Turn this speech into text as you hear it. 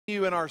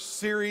In our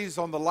series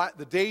on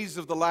the days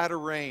of the latter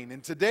rain.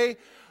 And today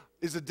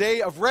is a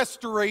day of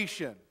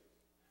restoration.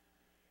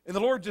 And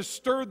the Lord just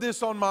stirred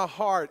this on my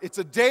heart. It's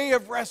a day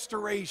of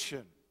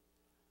restoration.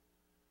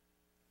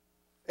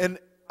 And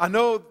I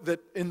know that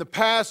in the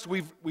past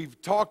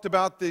we've talked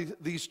about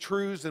these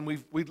truths, and we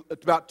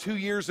about 2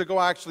 years ago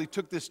I actually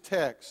took this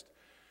text.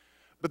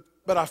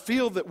 But I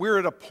feel that we're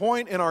at a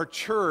point in our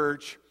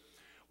church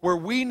where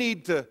we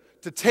need to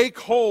take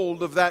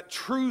hold of that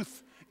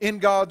truth in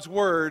God's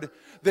Word,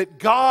 that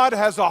God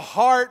has a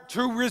heart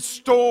to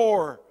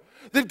restore.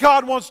 That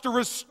God wants to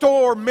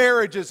restore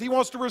marriages. He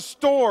wants to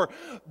restore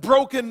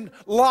broken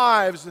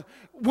lives,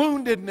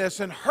 woundedness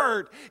and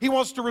hurt. He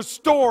wants to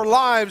restore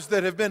lives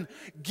that have been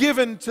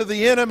given to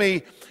the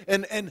enemy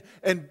and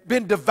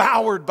been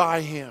devoured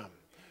by him.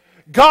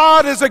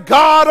 God is a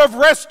God of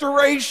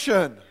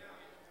restoration.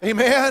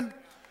 Amen.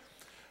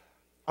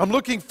 I'm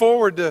looking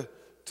forward to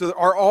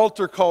our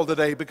altar call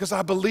today, because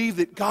I believe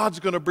that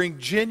God's going to bring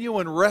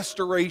genuine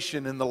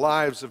restoration in the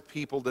lives of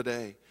people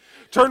today.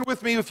 Turn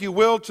with me, if you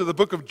will, to the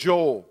book of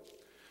Joel.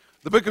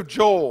 The book of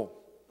Joel.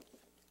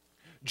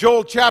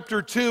 Joel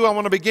chapter 2, I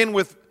want to begin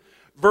with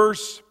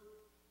verse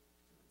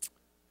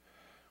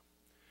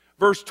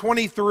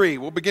 23.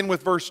 We'll begin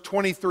with verse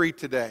 23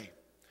 today.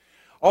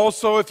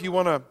 Also, if you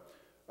want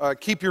to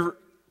keep your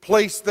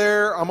place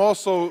there, I'm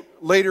also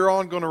later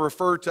on going to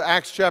refer to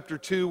Acts chapter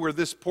 2, where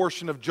this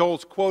portion of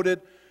Joel's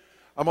quoted.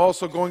 I'm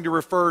also going to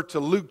refer to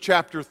Luke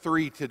chapter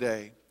 3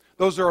 today.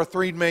 Those are our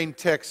three main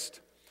texts.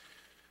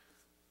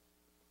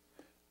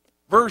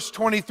 Verse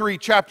 23,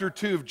 chapter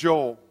 2 of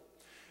Joel.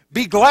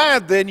 Be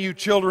glad then, you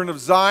children of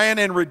Zion,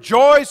 and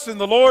rejoice in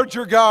the Lord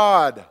your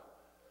God.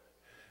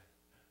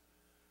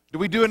 Do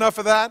we do enough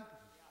of that?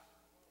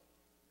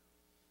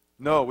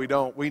 No, we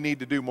don't. We need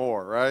to do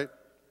more, right?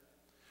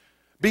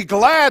 Be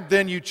glad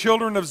then, you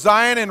children of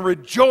Zion, and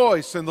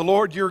rejoice in the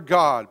Lord your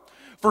God.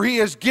 For he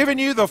has given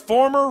you the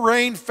former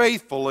rain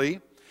faithfully,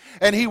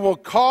 and he will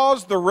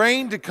cause the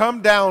rain to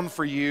come down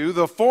for you,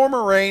 the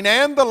former rain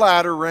and the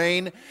latter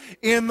rain,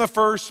 in the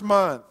first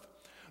month.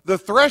 The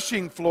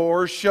threshing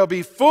floors shall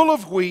be full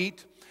of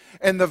wheat,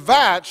 and the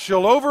vats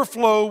shall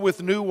overflow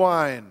with new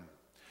wine.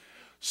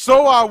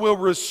 So I will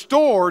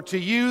restore to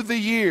you the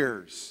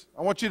years.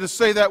 I want you to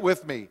say that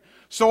with me.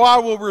 So I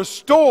will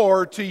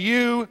restore to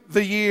you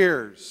the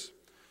years.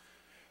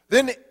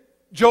 Then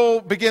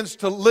Joel begins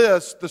to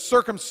list the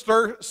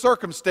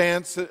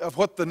circumstance of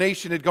what the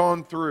nation had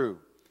gone through.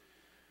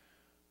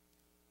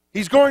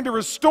 He's going to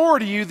restore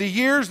to you the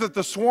years that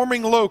the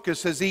swarming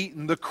locust has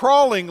eaten, the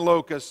crawling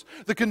locust,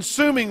 the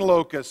consuming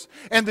locust,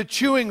 and the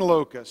chewing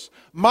locust,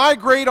 my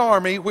great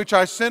army which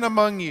I sent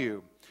among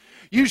you.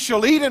 You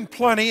shall eat in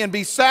plenty and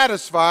be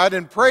satisfied,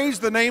 and praise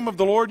the name of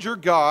the Lord your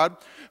God,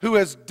 who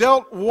has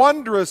dealt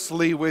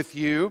wondrously with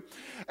you,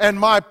 and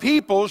my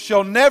people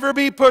shall never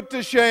be put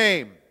to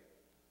shame.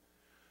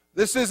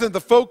 This isn't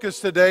the focus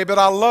today, but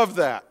I love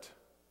that.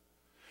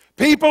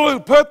 People who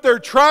put their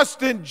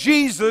trust in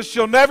Jesus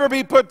shall never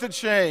be put to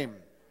shame.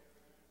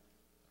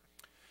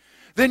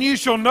 Then you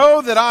shall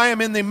know that I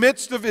am in the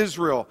midst of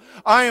Israel.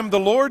 I am the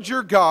Lord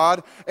your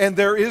God, and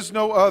there is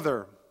no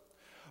other.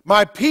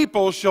 My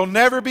people shall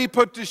never be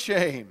put to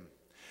shame.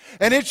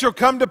 And it shall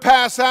come to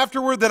pass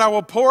afterward that I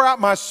will pour out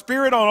my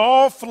spirit on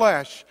all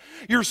flesh.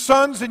 Your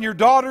sons and your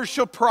daughters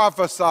shall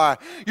prophesy.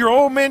 Your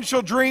old men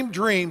shall dream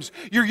dreams.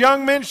 Your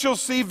young men shall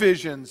see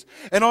visions.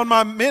 And on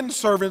my men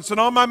servants and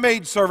on my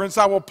maid servants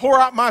I will pour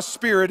out my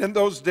spirit in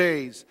those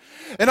days.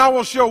 And I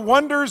will show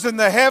wonders in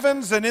the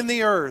heavens and in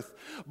the earth,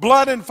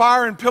 blood and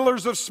fire and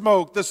pillars of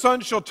smoke. The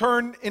sun shall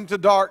turn into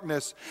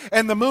darkness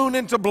and the moon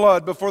into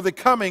blood before the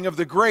coming of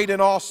the great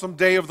and awesome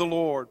day of the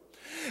Lord.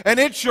 And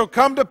it shall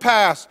come to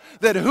pass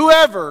that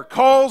whoever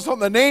calls on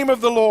the name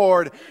of the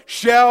Lord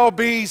shall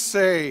be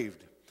saved.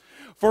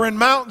 For in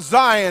Mount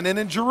Zion and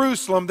in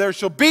Jerusalem there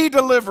shall be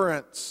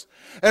deliverance,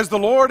 as the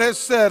Lord has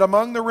said,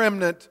 among the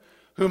remnant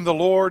whom the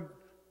Lord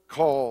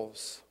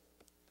calls.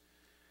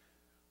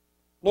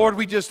 Lord,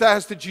 we just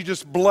ask that you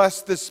just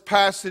bless this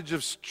passage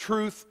of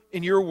truth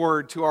in your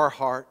word to our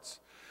hearts.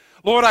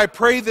 Lord, I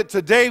pray that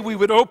today we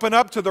would open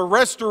up to the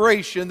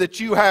restoration that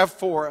you have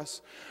for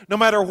us. No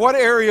matter what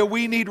area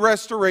we need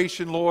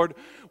restoration, Lord,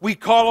 we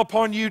call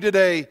upon you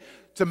today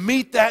to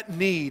meet that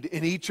need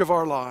in each of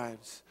our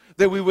lives.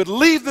 That we would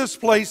leave this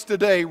place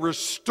today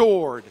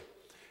restored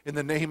in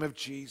the name of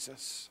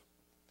Jesus.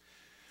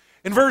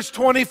 In verse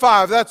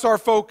 25, that's our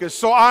focus.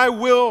 So I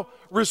will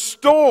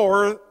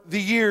restore the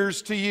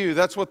years to you.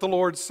 That's what the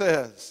Lord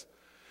says.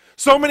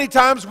 So many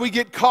times we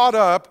get caught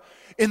up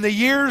in the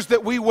years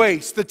that we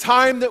waste, the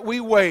time that we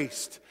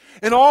waste.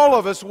 And all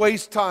of us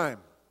waste time.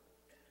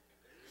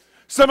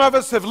 Some of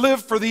us have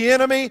lived for the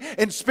enemy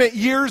and spent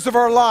years of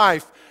our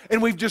life,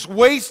 and we've just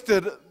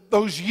wasted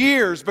those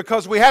years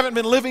because we haven't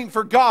been living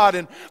for God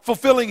and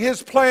fulfilling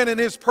His plan and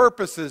His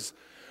purposes.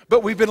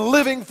 But we've been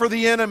living for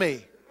the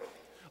enemy,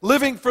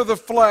 living for the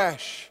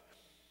flesh.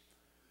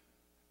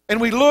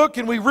 And we look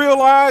and we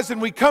realize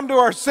and we come to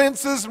our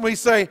senses and we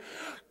say,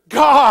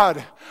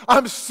 God,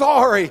 I'm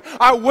sorry.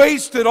 I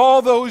wasted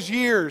all those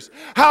years.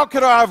 How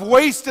could I have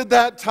wasted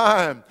that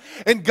time?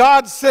 And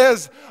God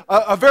says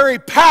a very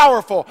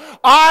powerful,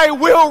 I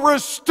will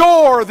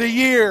restore the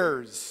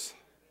years.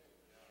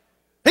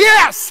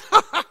 Yes!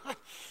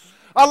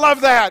 I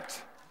love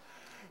that.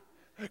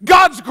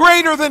 God's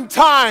greater than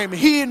time.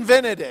 He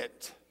invented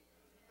it.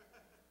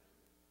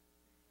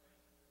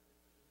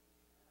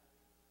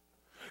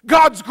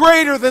 God's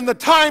greater than the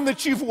time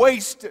that you've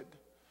wasted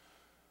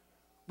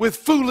with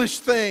foolish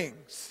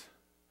things.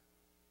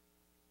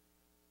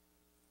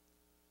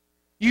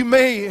 You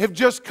may have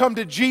just come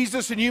to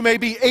Jesus and you may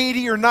be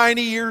 80 or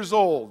 90 years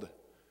old.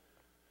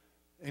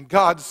 And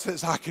God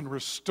says, I can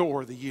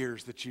restore the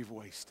years that you've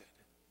wasted.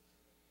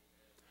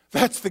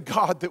 That's the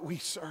God that we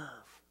serve.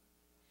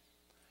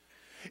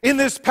 In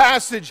this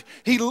passage,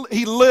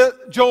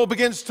 Joel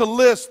begins to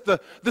list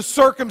the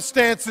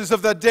circumstances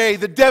of the day,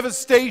 the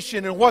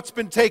devastation and what's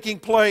been taking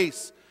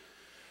place.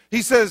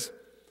 He says,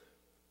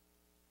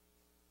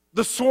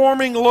 the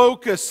swarming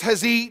locust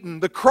has eaten,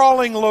 the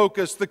crawling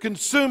locust, the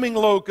consuming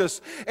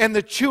locust, and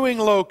the chewing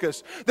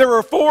locust. There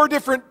are 4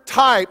 different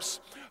types,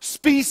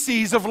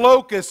 species of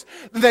locusts.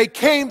 They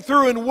came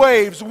through in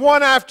waves,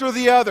 one after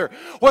the other.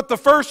 What the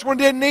first one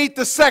didn't eat,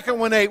 the second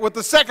one ate. What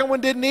the second one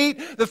didn't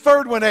eat, the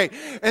third one ate.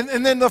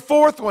 And then the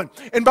fourth one.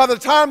 And by the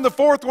time the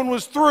fourth one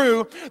was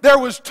through, there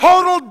was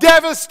total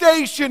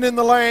devastation in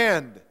the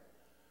land.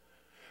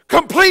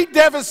 Complete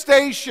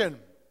devastation.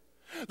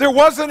 There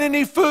wasn't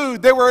any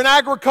food. They were an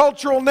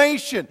agricultural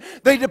nation.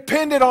 They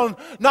depended on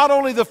not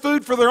only the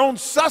food for their own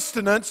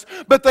sustenance,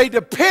 but they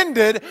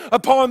depended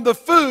upon the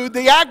food,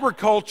 the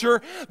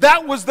agriculture.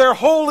 That was their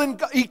whole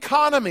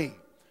economy.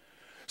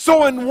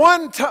 So in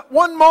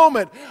one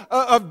moment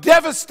of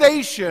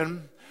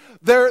devastation,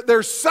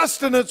 their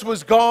sustenance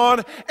was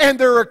gone and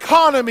their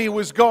economy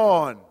was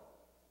gone.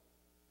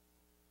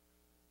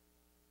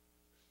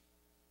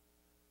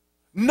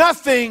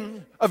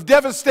 Nothing of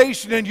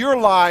devastation in your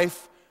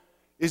life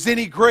is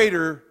any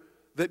greater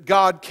that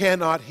God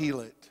cannot heal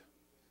it.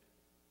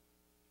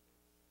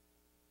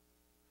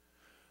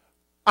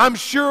 I'm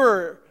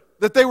sure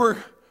that they were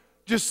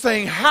just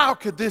saying, how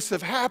could this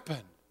have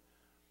happened?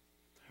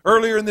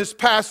 Earlier in this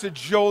passage,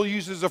 Joel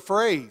uses a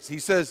phrase. He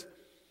says,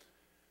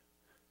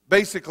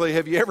 basically,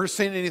 have you ever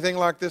seen anything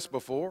like this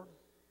before?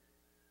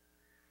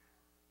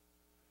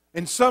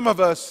 And some of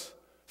us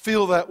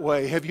feel that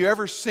way. Have you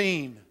ever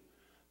seen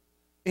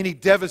any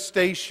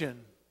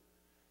devastation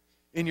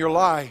in your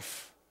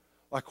life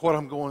like what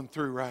I'm going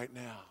through right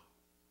now?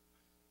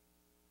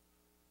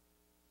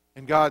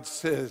 And God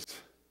says,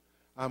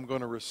 I'm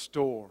going to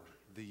restore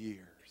the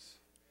years.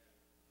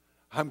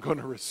 I'm going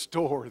to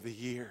restore the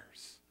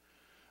years.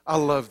 I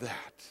love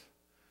that.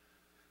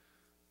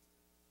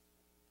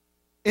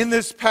 In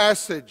this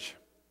passage,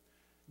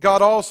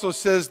 God also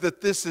says that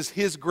this is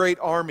His great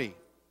army.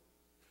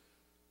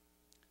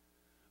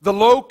 The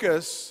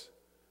locusts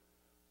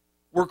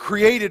were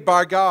created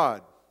by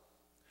God.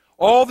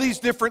 All these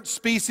different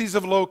species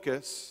of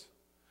locusts,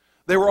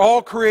 they were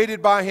all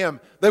created by Him.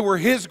 They were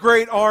His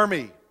great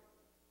army.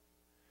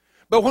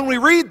 But when we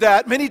read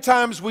that, many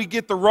times we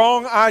get the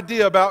wrong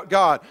idea about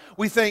God.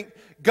 We think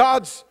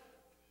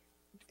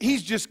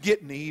He's just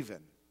getting even.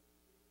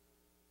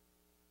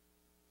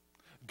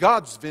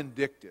 God's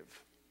vindictive.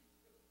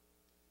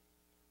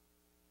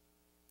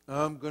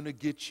 I'm going to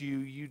get you.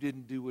 You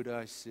didn't do what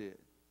I said.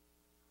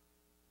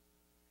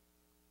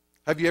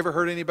 Have you ever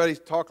heard anybody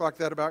talk like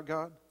that about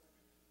God?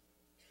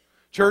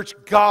 Church,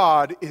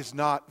 God is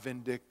not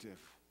vindictive.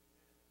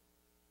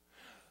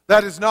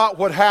 That is not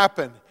what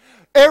happened.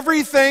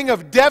 Everything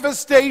of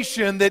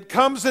devastation that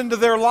comes into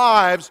their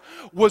lives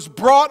was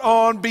brought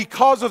on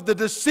because of the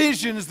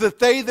decisions that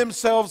they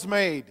themselves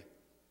made.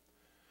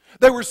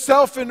 They were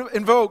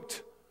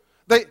self-invoked.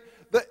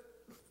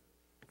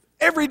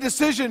 Every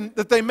decision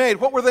that they made,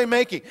 what were they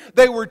making?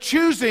 They were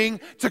choosing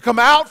to come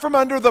out from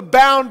under the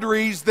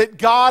boundaries that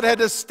God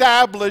had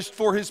established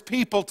for His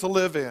people to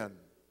live in.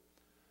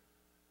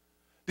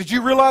 Did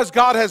you realize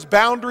God has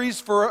boundaries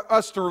for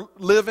us to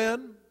live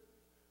in?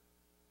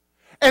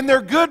 And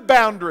they're good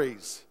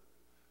boundaries.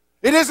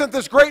 It isn't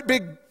this great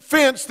big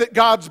fence that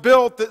God's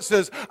built that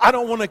says, I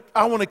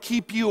want to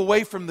keep you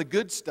away from the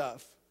good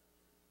stuff.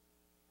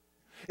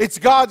 It's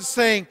God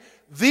saying,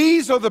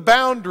 these are the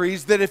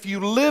boundaries that if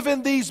you live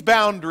in these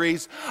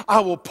boundaries,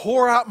 I will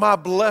pour out my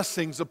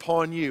blessings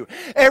upon you.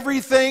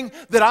 Everything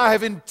that I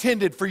have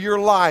intended for your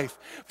life,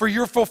 for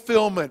your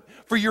fulfillment,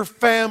 for your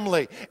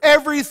family,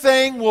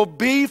 everything will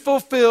be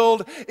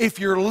fulfilled if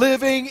you're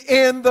living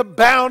in the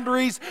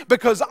boundaries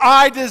because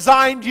I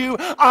designed you.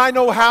 I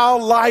know how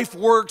life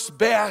works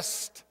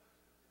best.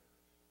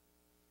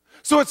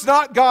 So it's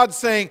not God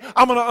saying,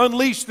 I'm going to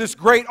unleash this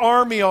great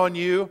army on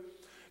you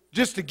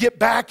just to get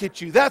back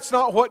at you. That's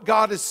not what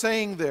God is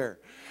saying there.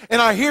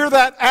 And I hear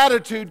that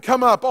attitude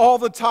come up all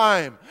the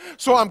time.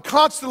 So I'm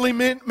constantly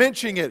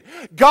mentioning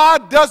it.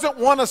 God doesn't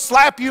want to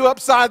slap you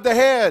upside the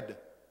head.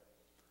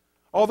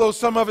 Although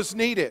some of us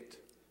need it.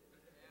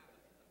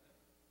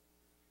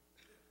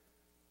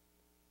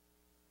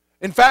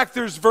 In fact,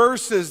 there's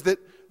verses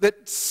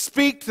that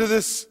speak to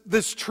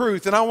this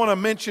truth, and I want to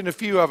mention a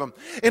few of them.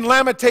 In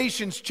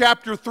Lamentations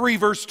chapter 3,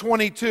 verse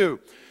 22,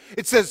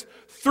 it says,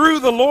 "Through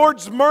the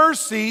Lord's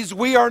mercies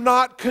we are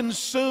not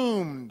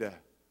consumed."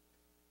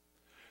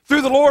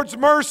 Through the Lord's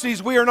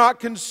mercies we are not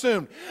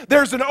consumed.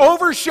 There's an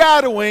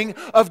overshadowing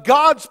of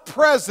God's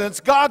presence,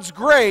 God's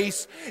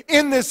grace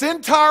in this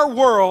entire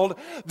world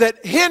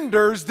that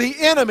hinders the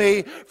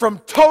enemy from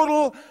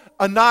total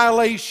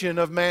annihilation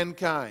of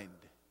mankind.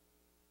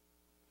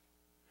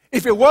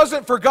 If it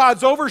wasn't for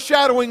God's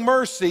overshadowing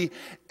mercy,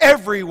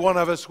 every one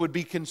of us would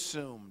be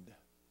consumed.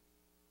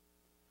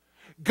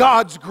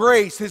 God's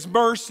grace, His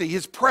mercy,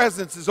 His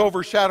presence is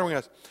overshadowing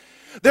us.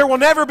 There will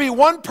never be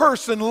one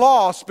person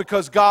lost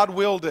because God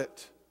willed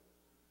it.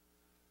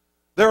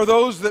 There are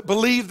those that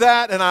believe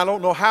that, and I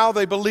don't know how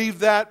they believe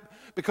that,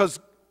 because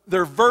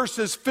there are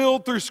verses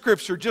filled through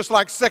Scripture, just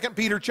like 2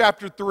 Peter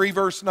chapter 3,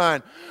 verse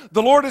 9.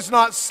 "The Lord is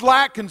not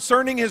slack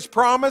concerning His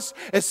promise,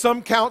 as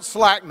some count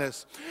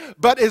slackness,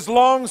 but is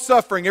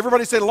long-suffering."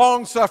 Everybody say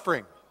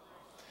long-suffering.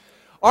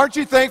 Aren't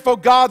you thankful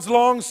God's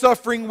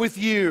long-suffering with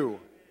you?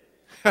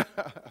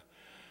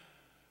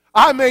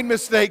 I made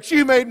mistakes.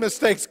 You made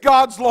mistakes.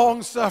 God's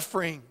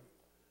long-suffering.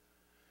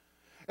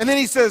 And then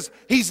He says,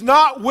 He's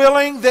not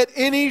willing that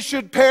any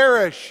should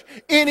perish,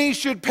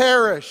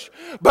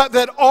 but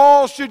that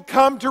all should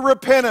come to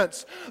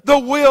repentance. The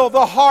will,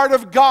 the heart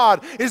of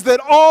God is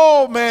that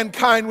all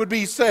mankind would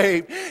be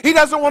saved. He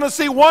doesn't want to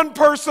see one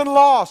person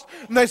lost.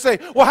 And they say,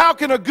 well, how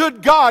can a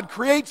good God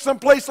create some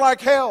place like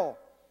hell?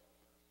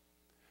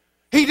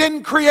 He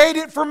didn't create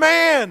it for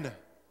man.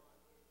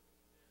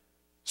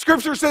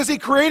 Scripture says He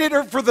created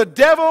it for the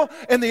devil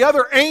and the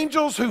other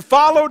angels who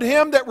followed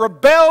him that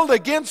rebelled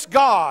against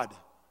God.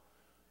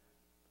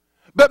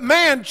 But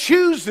man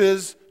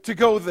chooses to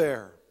go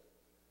there.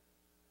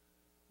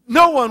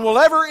 No one will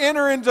ever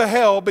enter into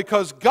hell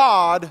because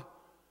God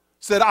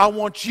said, I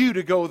want you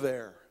to go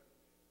there.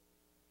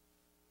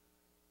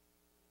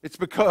 It's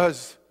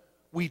because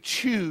we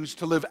choose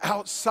to live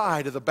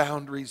outside of the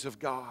boundaries of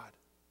God.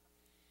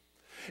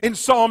 In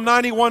Psalm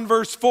 91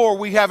 verse 4,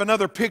 we have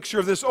another picture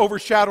of this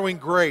overshadowing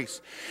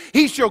grace.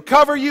 "He shall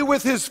cover you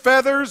with His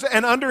feathers,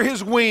 and under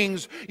His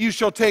wings you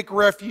shall take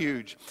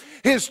refuge.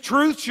 His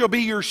truth shall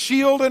be your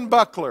shield and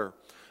buckler."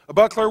 A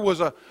buckler was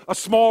a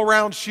small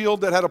round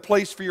shield that had a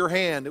place for your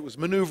hand. It was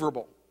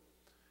maneuverable.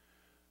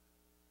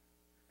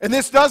 And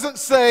this doesn't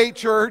say,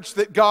 church,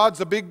 that God's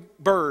a big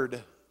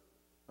bird.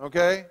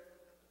 Okay?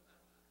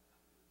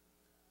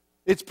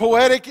 It's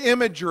poetic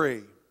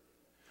imagery.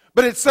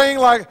 But it's saying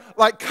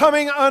like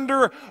coming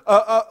under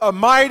a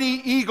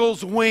mighty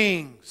eagle's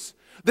wings.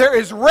 There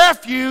is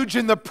refuge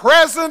in the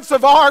presence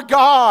of our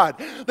God.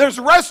 There's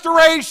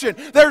restoration,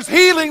 there's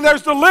healing,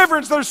 there's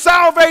deliverance, there's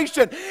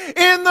salvation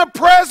in the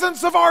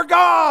presence of our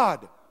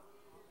God.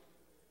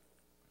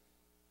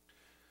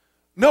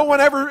 No one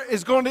ever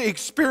is going to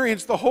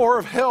experience the horror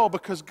of hell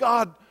because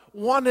God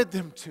wanted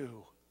them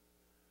to.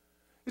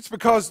 It's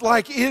because,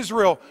 like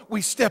Israel,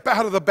 we step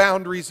out of the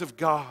boundaries of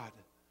God.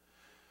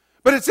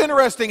 But it's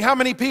interesting how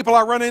many people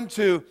I run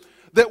into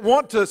that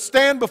want to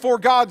stand before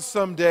God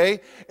someday,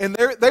 and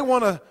they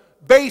want to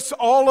base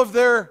all of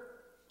their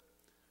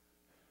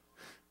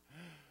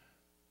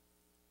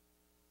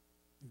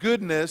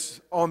goodness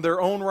on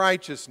their own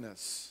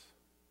righteousness.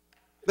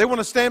 They want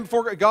to stand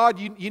before God.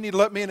 You need to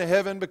let me into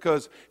heaven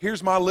because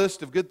here's my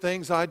list of good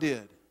things I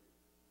did.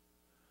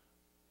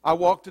 I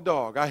walked a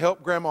dog. I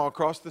helped Grandma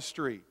across the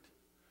street.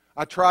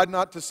 I tried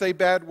not to say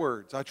bad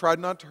words. I tried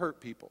not to hurt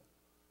people.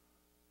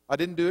 I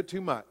didn't do it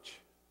too much.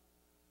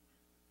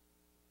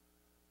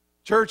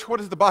 Church, what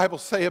does the Bible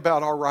say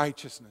about our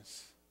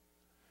righteousness?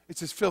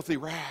 It's as filthy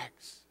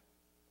rags.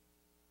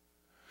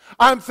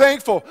 I'm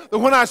thankful that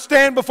when I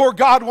stand before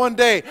God one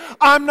day,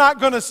 I'm not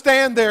going to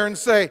stand there and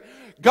say,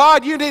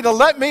 God, you need to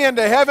let me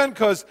into heaven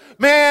because,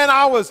 man,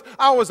 I was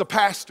a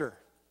pastor.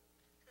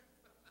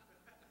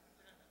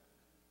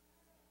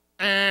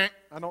 I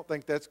don't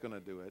think that's going to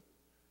do it.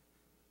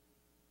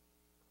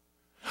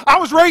 I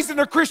was raised in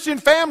a Christian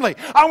family.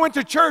 I went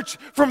to church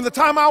from the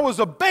time I was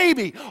a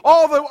baby,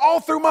 all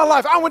through my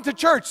life. I went to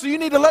church, so you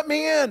need to let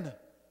me in.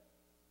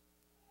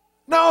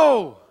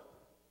 No.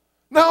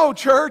 No,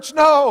 church,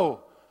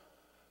 no.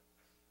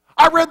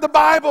 I read the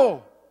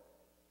Bible.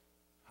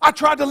 I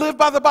tried to live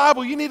by the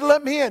Bible. You need to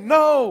let me in.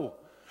 No.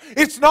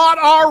 It's not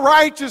our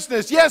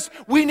righteousness. Yes,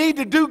 we need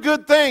to do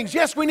good things.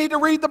 Yes, we need to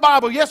read the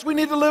Bible. Yes, we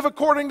need to live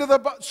according to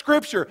the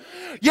Scripture.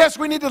 Yes,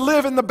 we need to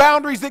live in the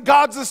boundaries that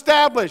God's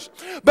established.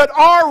 But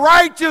our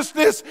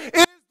righteousness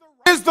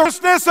is the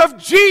righteousness of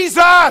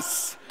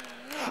Jesus.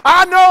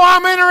 I know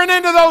I'm entering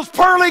into those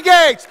pearly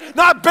gates,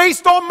 not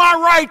based on my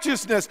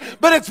righteousness,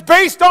 but it's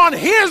based on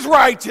His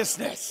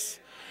righteousness.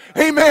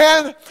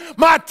 Amen.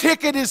 My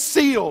ticket is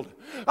sealed.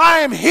 I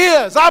am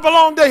His. I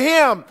belong to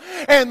Him.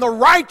 And the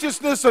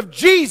righteousness of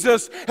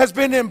Jesus has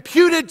been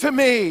imputed to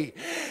me.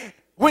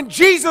 When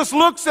Jesus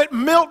looks at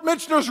Milt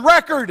Michener's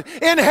record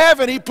in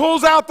heaven, He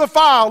pulls out the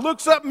file,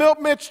 looks up Milt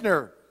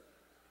Michener.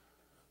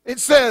 It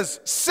says,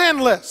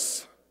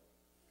 sinless.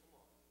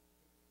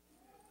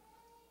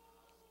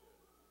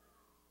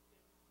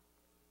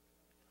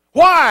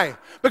 Why?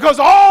 Because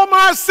all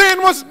my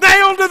sin was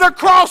nailed to the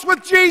cross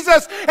with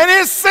Jesus, and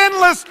His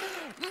sinless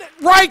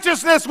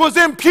righteousness was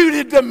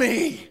imputed to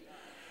me.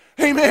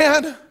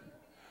 Amen.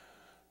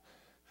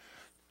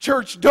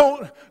 Church,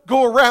 don't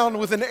go around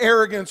with an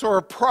arrogance or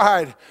a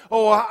pride.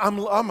 Oh,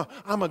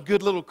 I'm a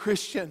good little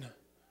Christian.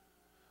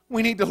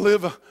 We need to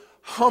live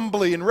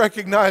humbly and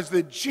recognize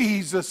that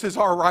Jesus is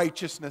our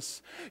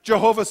righteousness.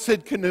 Jehovah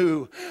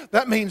Sidkenu,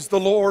 that means the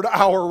Lord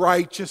our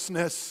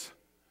righteousness.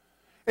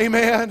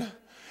 Amen.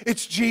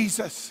 It's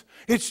Jesus.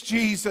 It's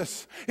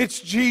Jesus.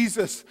 It's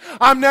Jesus.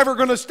 I'm never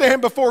going to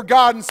stand before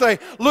God and say,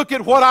 look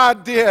at what I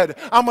did.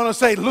 I'm going to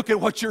say, look at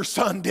what your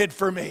Son did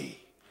for me.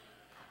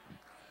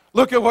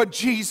 Look at what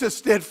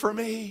Jesus did for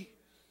me.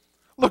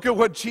 Look at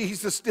what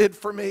Jesus did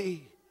for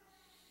me.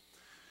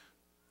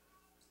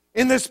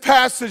 In this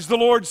passage, the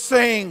Lord's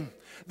saying,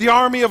 the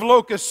army of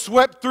locusts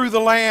swept through the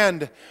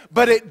land,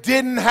 but it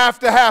didn't have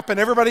to happen.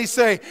 Everybody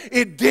say,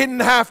 it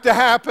didn't have to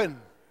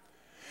happen.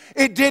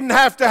 It didn't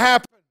have to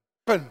happen.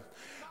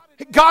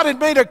 God had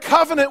made a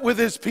covenant with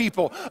His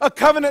people, a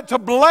covenant to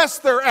bless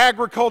their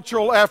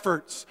agricultural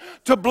efforts,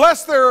 to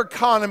bless their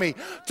economy,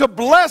 to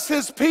bless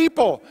His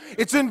people.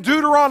 It's in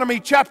Deuteronomy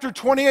chapter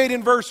 28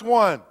 and verse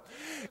 1.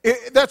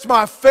 That's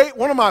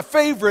one of my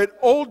favorite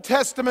Old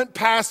Testament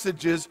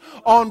passages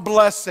on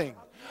blessing.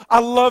 I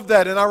love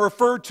that, and I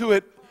refer to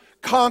it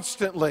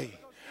constantly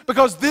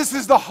because this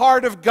is the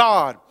heart of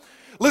God.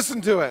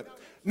 Listen to it.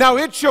 Now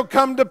it shall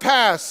come to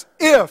pass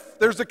if,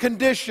 there's a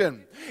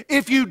condition,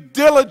 if you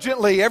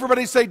diligently,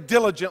 everybody say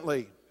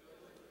diligently.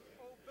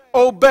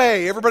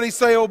 Obey. Everybody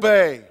say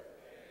obey.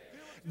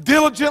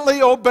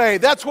 Diligently obey.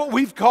 That's what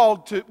we've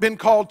been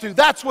called to.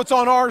 That's what's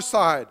on our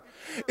side.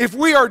 If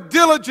we are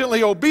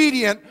diligently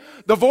obedient,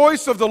 the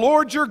voice of the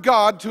Lord your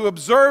God, to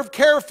observe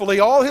carefully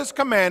all His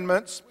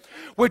commandments,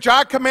 which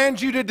I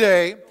command you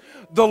today,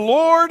 the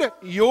Lord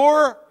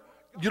your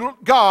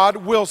God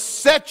will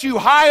set you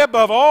high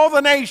above all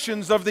the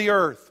nations of the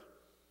earth.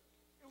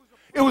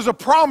 It was a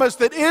promise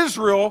that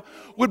Israel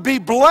would be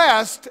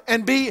blessed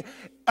and be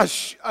a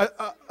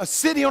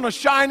city on a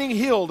shining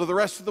hill to the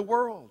rest of the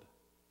world.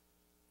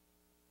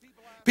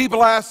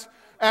 People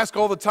ask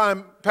all the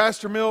time,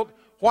 Pastor Milt,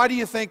 why do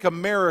you think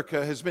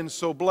America has been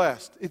so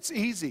blessed? It's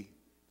easy.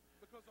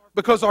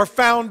 Because our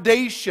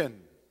foundation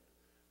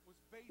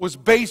was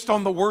based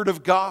on the Word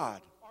of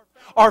God.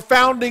 Our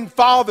founding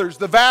fathers,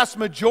 the vast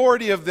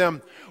majority of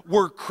them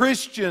were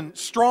Christian,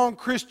 strong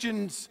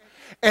Christians,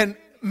 and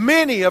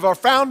many of our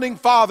founding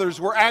fathers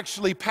were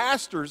actually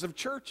pastors of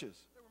churches.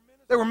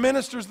 They were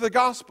ministers of the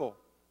gospel.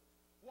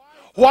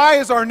 Why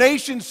is our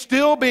nation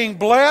still being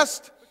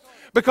blessed?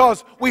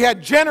 Because we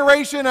had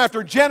generation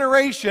after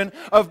generation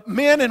of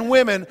men and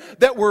women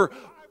that were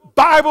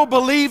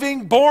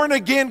Bible-believing,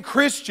 born-again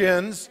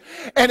Christians,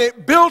 and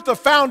it built a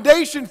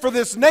foundation for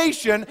this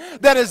nation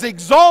that has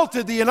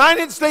exalted the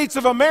United States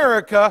of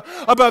America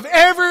above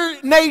every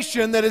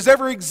nation that has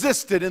ever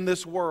existed in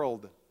this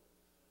world.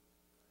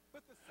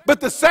 But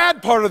the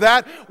sad part of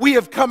that, we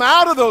have come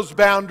out of those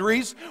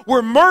boundaries.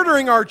 We're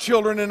murdering our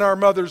children in our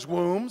mother's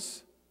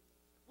wombs.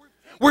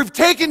 We've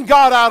taken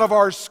God out of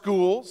our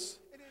schools.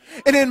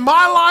 And in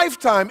my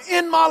lifetime,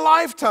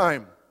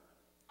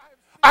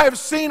 I have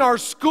seen our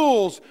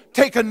schools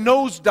take a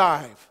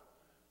nosedive.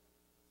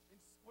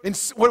 In,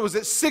 what was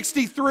it,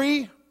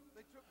 63?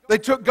 They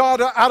took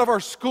God out of our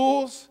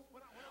schools.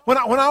 When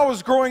I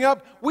was growing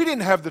up, we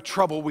didn't have the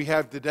trouble we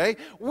have today.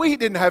 We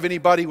didn't have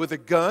anybody with a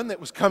gun that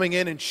was coming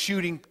in and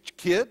shooting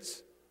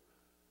kids.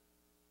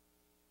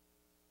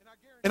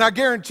 And I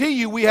guarantee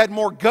you we had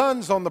more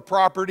guns on the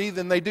property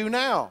than they do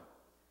now.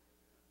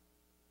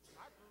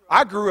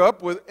 I grew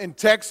up in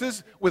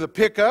Texas with a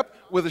pickup,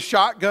 with a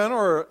shotgun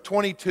or a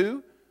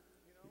 .22,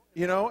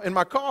 in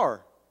my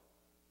car.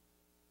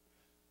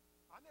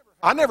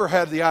 I never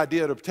had the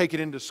idea to take it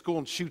into school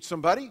and shoot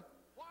somebody.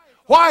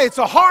 Why? It's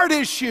a hard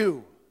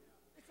issue.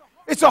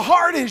 It's a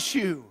hard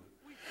issue.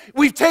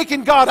 We've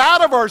taken God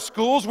out of our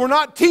schools. We're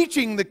not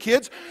teaching the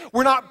kids.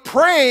 We're not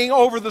praying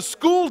over the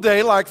school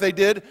day like they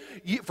did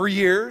for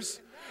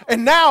years.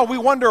 And now we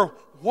wonder,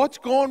 what's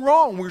going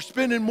wrong? We're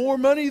spending more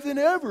money than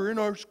ever in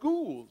our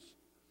schools.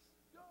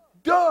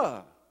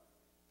 Duh.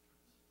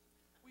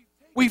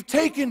 We've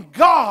taken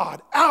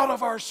God out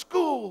of our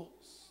schools.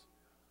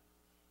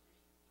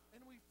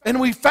 And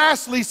we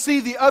fastly see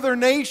the other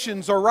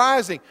nations are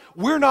rising.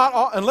 We're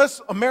not, unless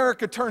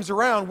America turns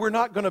around, we're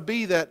not going to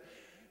be that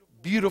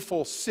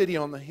beautiful city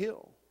on the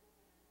hill.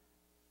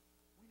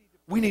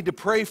 We need to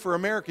pray for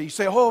America. You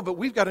say, oh, but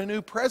we've got a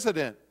new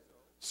president.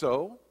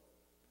 So?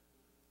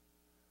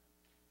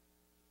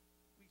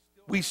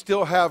 We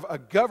still have a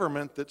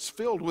government that's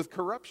filled with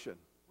corruption.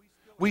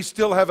 We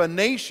still have a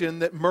nation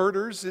that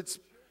murders its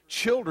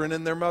children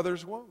in their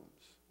mother's wombs.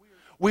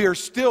 We are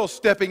still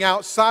stepping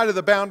outside of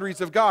the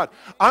boundaries of God.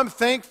 I'm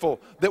thankful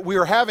that we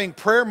are having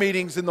prayer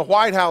meetings in the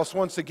White House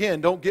once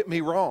again. Don't get me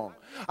wrong.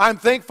 I'm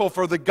thankful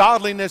for the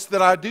godliness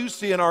that I do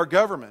see in our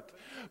government.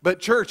 But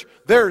church,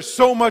 there's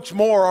so much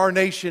more our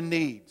nation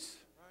needs.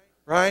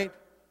 Right?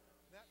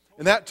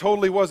 And that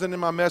totally wasn't in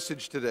my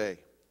message today.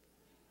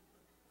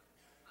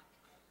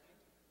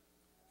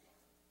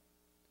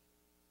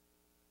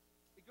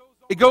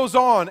 It goes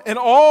on, and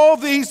all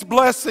these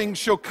blessings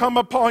shall come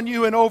upon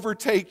you and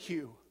overtake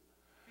you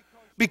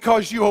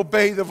because you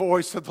obey the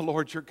voice of the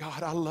Lord your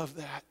God. I love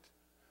that.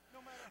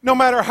 No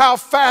matter how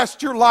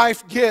fast your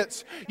life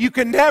gets, you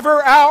can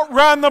never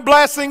outrun the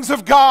blessings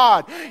of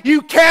God.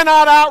 You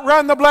cannot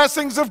outrun the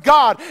blessings of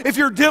God if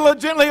you're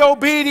diligently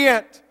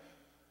obedient.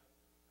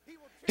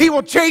 He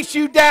will chase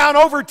you down,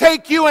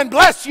 overtake you, and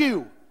bless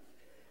you.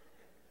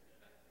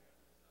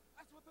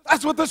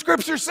 That's what the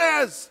Scripture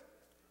says.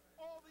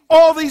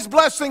 All these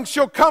blessings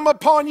shall come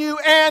upon you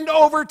and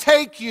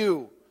overtake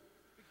you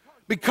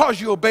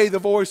because you obey the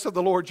voice of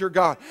the Lord your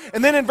God.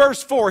 And then in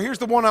verse 4, here's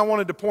the one I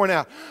wanted to point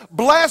out.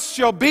 Blessed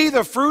shall be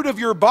the fruit of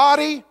your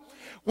body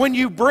when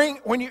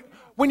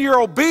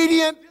you're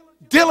obedient,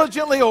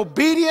 diligently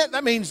obedient.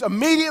 That means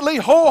immediately,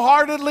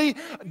 wholeheartedly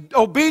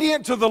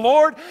obedient to the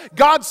Lord.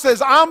 God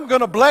says, I'm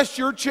going to bless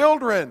your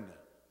children.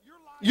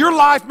 Your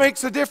life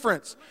makes a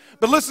difference.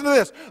 But listen to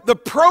this. The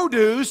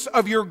produce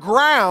of your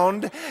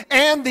ground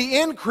and the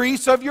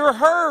increase of your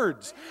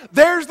herds.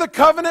 There's the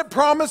covenant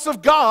promise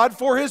of God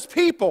for His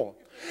people,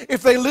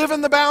 if they live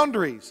in the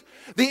boundaries.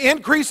 The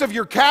increase of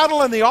your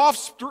cattle and the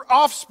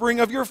offspring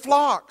of your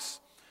flocks.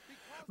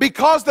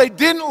 Because they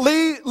didn't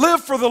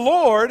live for the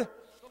Lord,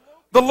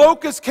 the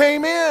locusts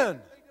came in.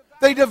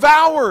 They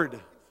devoured.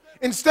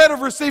 Instead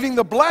of receiving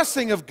the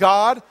blessing of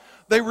God,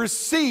 they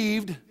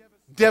received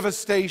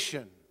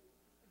devastation.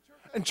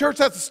 And church,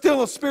 that's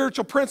still a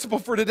spiritual principle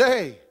for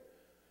today.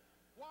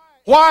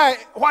 Why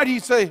do you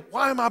say,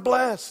 why am I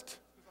blessed?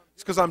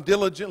 It's because I'm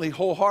diligently,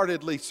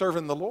 wholeheartedly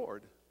serving the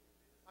Lord.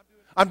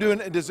 I'm doing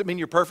it. Does it mean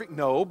you're perfect?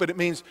 No, but it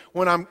means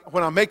when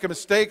I make a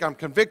mistake, I'm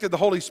convicted, the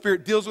Holy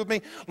Spirit deals with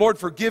me. Lord,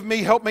 forgive me,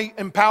 help me,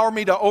 empower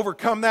me to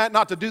overcome that,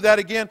 not to do that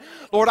again.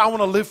 Lord, I want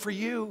to live for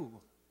you.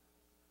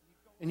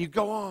 And you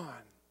go on.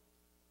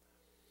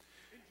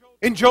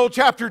 In Joel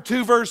chapter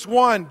 2, verse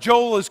 1,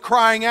 Joel is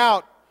crying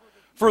out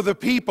for the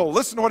people.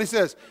 Listen to what he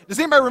says. Does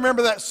anybody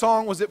remember that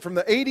song? Was it from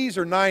the 80s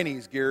or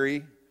 90s,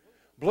 Gary?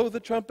 Blow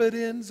the trumpet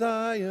in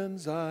Zion,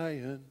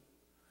 Zion.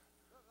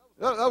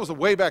 That was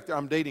way back there.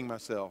 I'm dating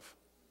myself.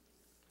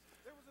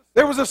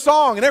 There was a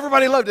song and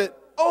everybody loved it.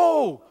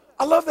 Oh,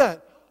 I love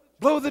that.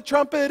 Blow the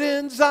trumpet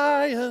in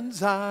Zion,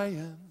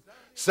 Zion.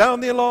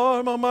 Sound the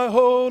alarm on my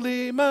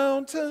holy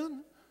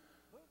mountain.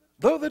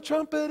 Blow the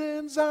trumpet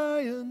in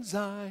Zion,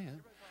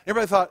 Zion.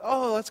 Everybody thought,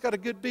 oh, that's got a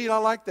good beat. I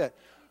like that.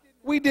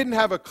 We didn't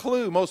have a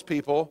clue, most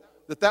people,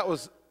 that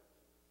was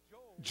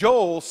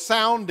Joel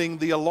sounding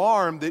the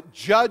alarm that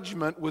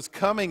judgment was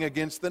coming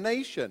against the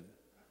nation.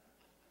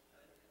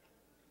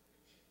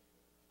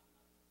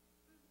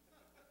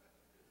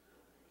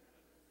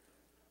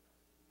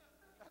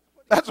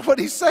 That's what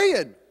he's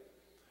saying.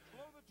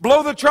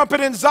 Blow the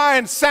trumpet in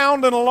Zion,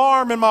 sound an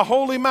alarm in my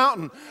holy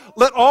mountain.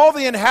 Let all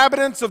the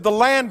inhabitants of the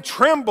land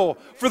tremble,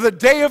 for the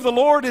day of the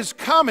Lord is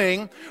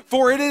coming,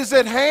 for it is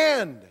at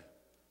hand.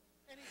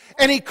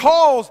 And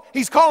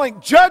he's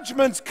calling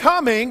judgment's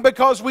coming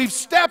because we've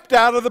stepped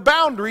out of the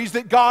boundaries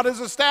that God has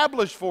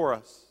established for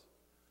us.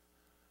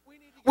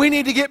 We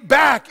need to get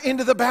back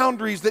into the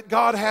boundaries that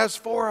God has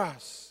for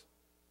us.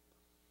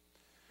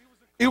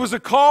 It was a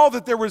call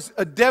that there was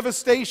a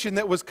devastation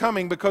that was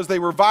coming because they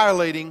were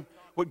violating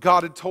what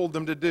God had told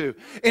them to do.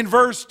 In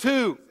verse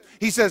 2,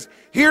 he says,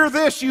 hear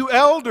this, you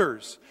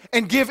elders,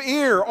 and give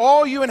ear,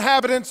 all you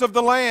inhabitants of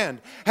the land.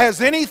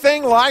 Has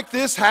anything like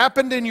this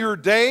happened in your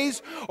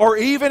days, or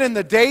even in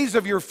the days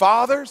of your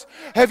fathers?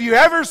 Have you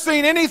ever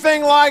seen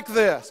anything like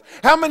this?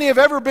 How many have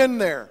ever been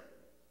there?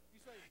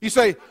 You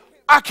say,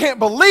 I can't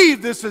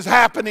believe this is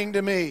happening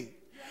to me.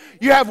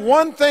 You have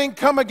one thing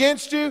come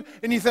against you,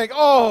 and you think,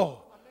 oh,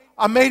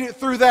 I made it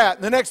through that.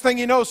 And the next thing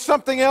you know,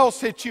 something else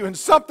hit you, and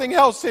something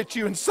else hit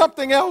you, and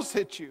something else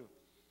hit you.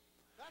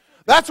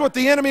 That's what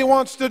the enemy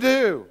wants to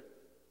do.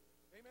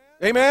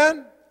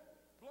 Amen?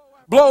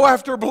 Blow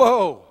after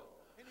blow.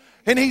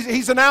 And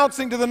he's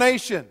announcing to the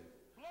nation,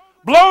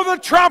 blow the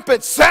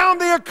trumpet,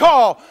 sound the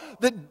call,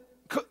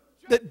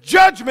 that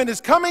judgment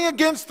is coming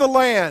against the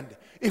land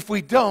if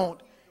we don't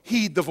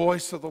heed the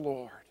voice of the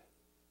Lord.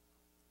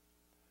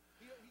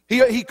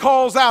 He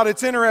calls out,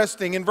 it's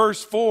interesting, in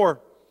verse 4,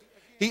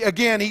 he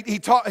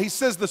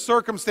says the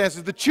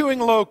circumstances, the chewing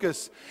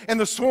locust and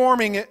the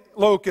swarming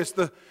locust,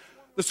 the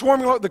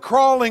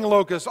crawling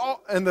locust,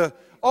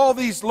 all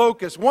these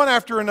locusts, one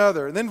after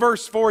another. And then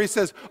verse 4, he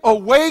says,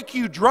 awake,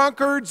 you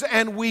drunkards,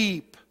 and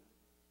weep.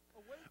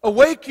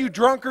 Awake, you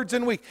drunkards,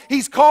 and weep.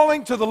 He's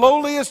calling to the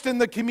lowliest in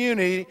the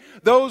community,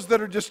 those that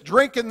are just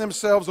drinking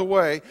themselves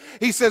away.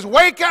 He says,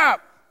 wake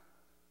up.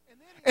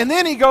 And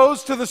then he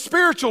goes to the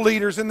spiritual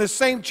leaders in this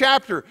same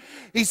chapter.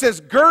 He says,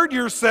 gird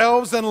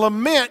yourselves and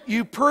lament,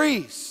 you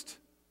priests.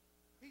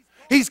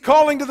 He's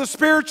calling to the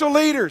spiritual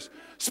leaders.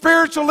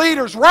 Spiritual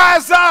leaders,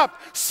 rise up,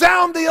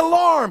 sound the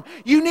alarm.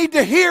 You need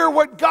to hear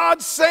what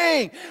God's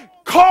saying.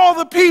 Call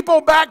the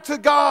people back to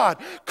God.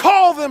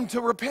 Call them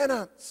to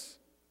repentance.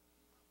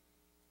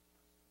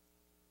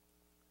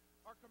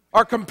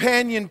 Our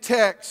companion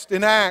text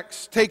in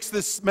Acts takes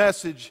this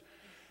message,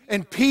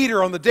 and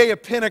Peter, on the day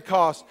of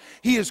Pentecost,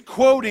 he is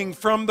quoting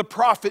from the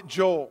prophet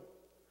Joel.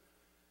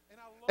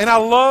 And I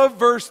love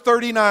verse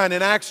 39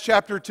 in Acts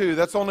chapter 2.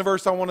 That's the only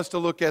verse I want us to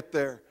look at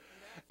there.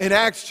 In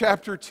Acts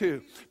chapter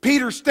 2,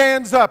 Peter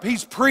stands up.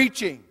 He's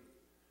preaching.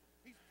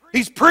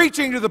 He's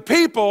preaching to the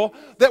people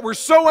that were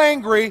so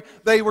angry,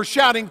 they were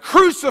shouting,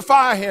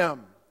 "Crucify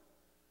him,"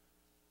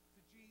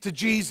 to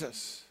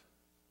Jesus.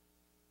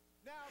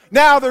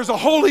 Now there's a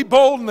holy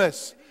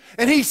boldness,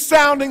 and he's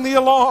sounding the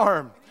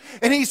alarm.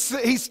 And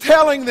he's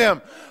telling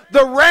them,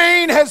 the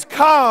rain has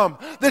come.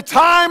 The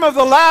time of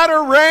the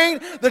latter rain,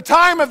 the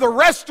time of the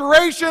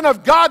restoration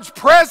of God's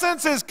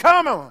presence is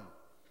coming.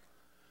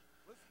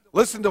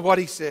 Listen to what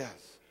he says.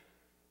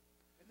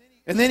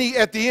 And then he,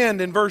 at the end,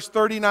 in verse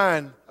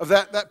 39 of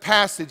that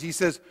passage, he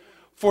says,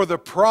 "For the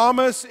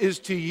promise is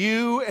to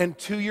you and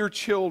to your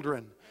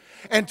children,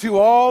 and to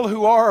all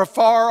who are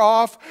afar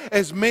off,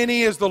 as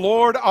many as the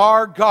Lord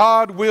our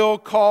God will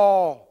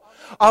call."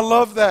 I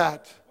love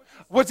that.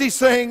 What's he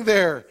saying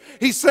there?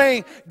 He's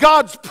saying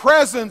God's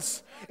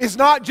presence is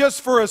not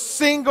just for a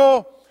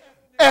single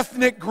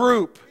ethnic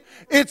group.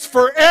 It's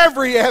for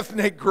every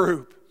ethnic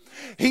group.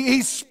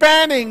 He's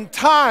spanning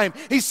time.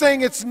 He's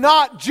saying it's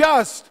not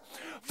just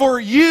for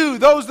you,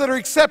 those that are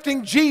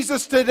accepting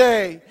Jesus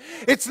today.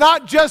 It's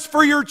not just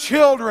for your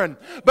children,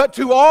 but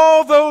to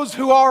all those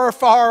who are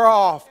afar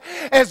off,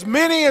 as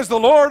many as the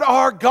Lord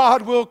our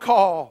God will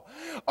call.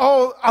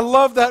 Oh, I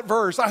love that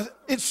verse.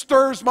 It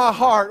stirs my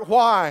heart.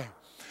 Why?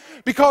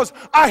 Because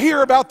I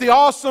hear about the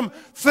awesome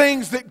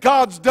things that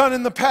God's done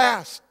in the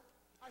past.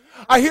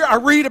 I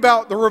read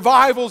about the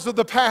revivals of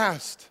the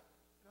past.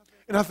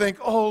 And I think,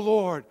 oh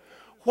Lord,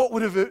 what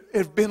would it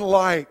have been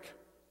like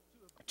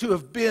to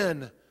have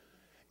been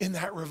in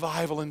that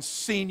revival and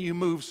seen you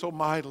move so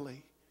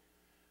mightily?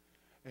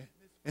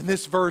 And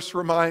this verse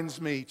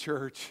reminds me,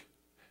 church,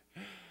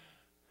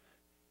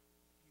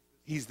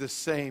 He's the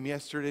same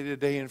yesterday,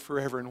 today, and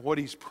forever. And what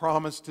He's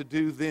promised to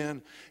do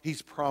then,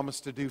 He's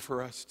promised to do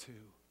for us too.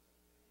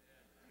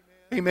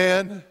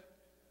 Amen.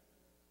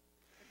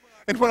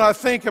 And when I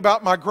think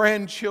about my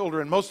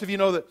grandchildren, most of you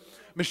know that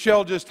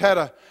Michelle just had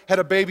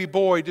a baby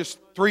boy just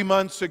 3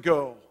 months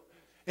ago,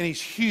 and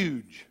he's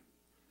huge.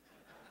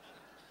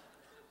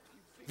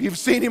 If you've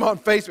seen him on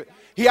Facebook,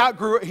 he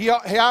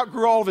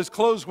outgrew all of his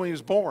clothes when he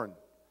was born.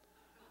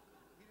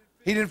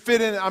 He didn't fit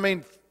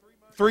in.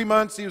 3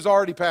 months, he was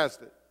already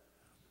past it.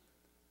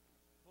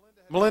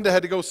 Melinda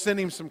had to go send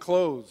him some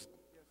clothes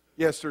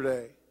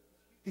yesterday.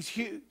 He's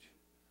huge.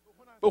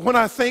 But when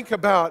I think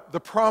about the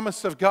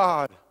promise of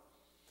God,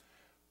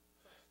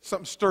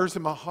 something stirs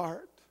in my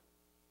heart.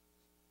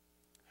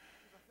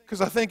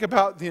 Because I think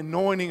about the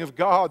anointing of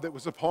God that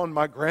was upon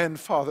my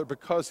grandfather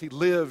because he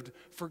lived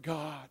for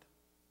God.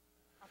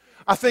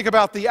 I think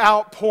about the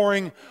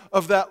outpouring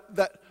of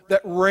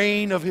that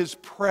rain of His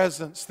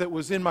presence that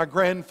was in my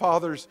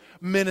grandfather's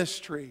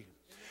ministry.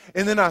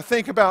 And then I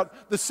think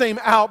about the same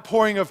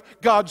outpouring of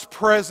God's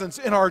presence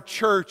in our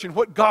church and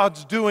what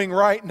God's doing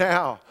right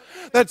now.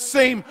 That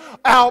same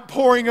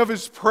outpouring of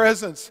His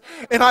presence.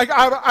 And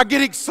I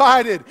get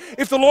excited.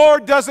 If the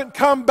Lord doesn't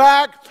come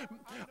back,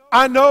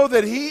 I know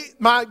that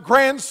my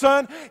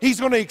grandson, he's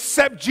going to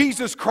accept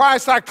Jesus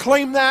Christ. I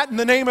claim that in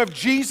the name of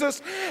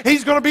Jesus.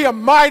 He's going to be a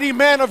mighty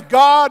man of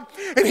God,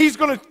 and he's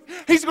going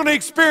to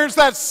experience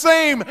that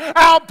same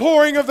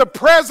outpouring of the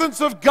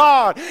presence of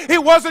God.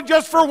 It wasn't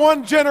just for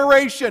one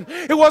generation.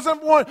 It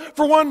wasn't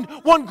for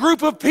one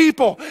group of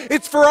people.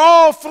 It's for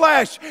all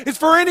flesh. It's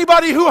for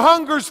anybody who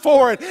hungers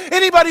for it,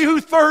 anybody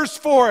who thirsts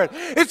for it.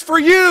 It's for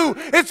you.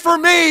 It's for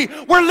me.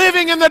 We're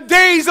living in the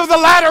days of the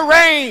latter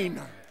rain.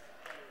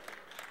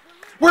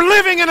 We're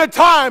living in a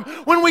time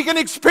when we can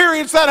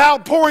experience that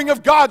outpouring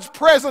of God's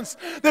presence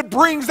that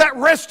brings that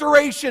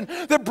restoration,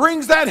 that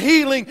brings that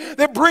healing,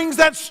 that brings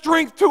that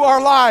strength to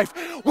our life.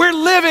 We're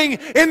living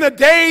in the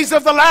days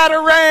of the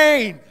latter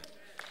rain.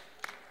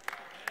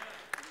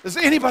 Is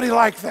anybody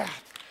like that?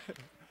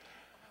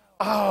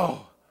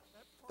 Oh,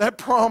 that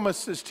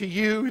promise is to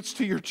you, it's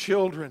to your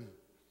children,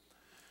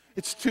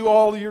 it's to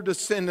all your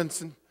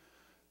descendants. And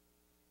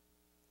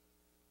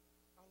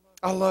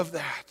I love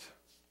that.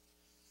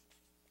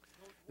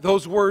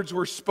 Those words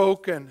were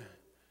spoken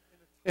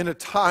in a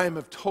time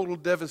of total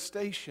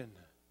devastation.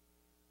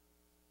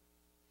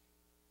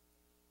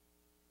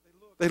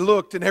 They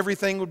looked and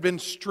everything had been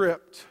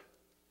stripped.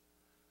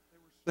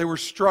 They were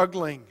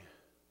struggling.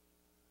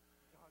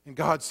 And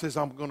God says,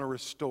 I'm going to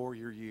restore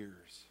your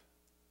years.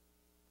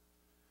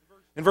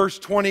 In verse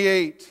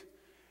 28,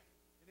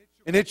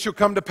 and it shall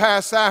come to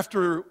pass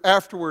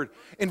afterward.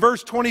 In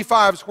verse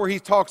 25 is where He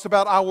talks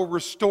about, I will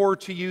restore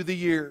to you the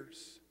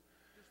years.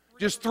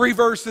 Just 3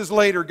 verses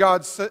later,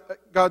 God's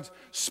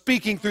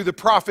speaking through the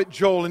prophet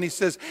Joel, and He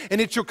says, and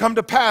it shall come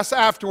to pass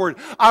afterward,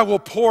 I will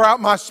pour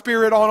out my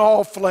Spirit on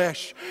all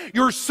flesh.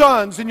 Your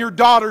sons and your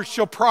daughters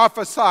shall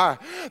prophesy.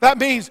 That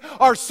means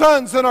our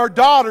sons and our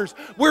daughters,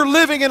 we're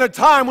living in a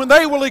time when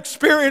they will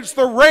experience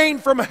the rain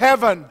from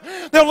heaven.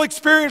 They'll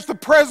experience the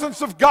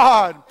presence of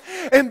God,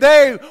 and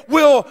they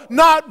will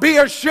not be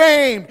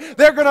ashamed.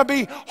 They're going to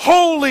be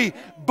wholly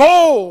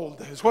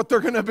Bold is what they're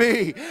going to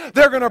be.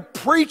 They're going to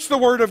preach the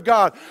Word of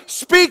God,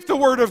 speak the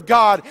Word of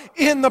God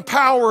in the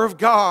power of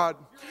God.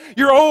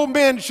 Your old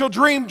men shall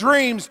dream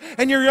dreams,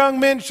 and your young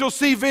men shall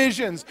see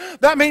visions.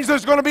 That means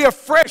there's going to be a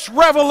fresh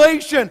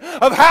revelation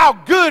of how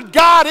good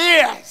God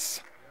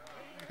is.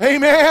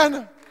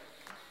 Amen.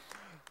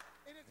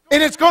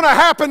 And it's going to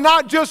happen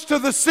not just to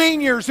the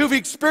seniors who've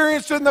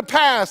experienced it in the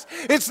past.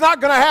 It's not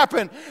going to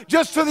happen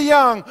just to the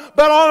young,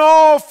 but on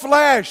all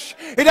flesh.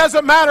 It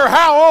doesn't matter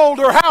how old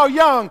or how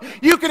young.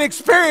 You can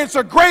experience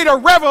a greater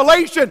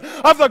revelation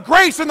of the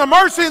grace and the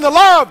mercy and the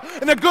love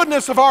and the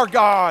goodness of our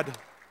God.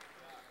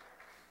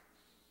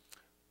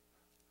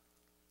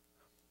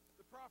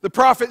 The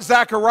prophet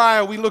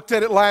Zechariah, we looked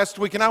at it last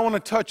week, and I want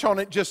to touch on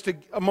it just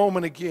a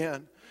moment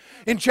again.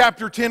 In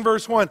chapter 10,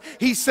 verse 1,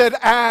 he said,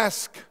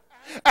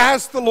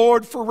 Ask the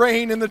Lord for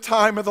rain in the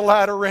time of the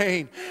latter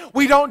rain.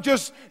 We don't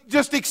just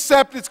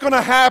accept it's going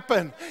to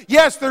happen.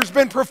 Yes, there's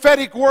been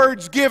prophetic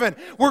words given.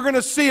 We're going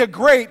to see a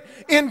great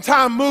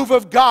end-time move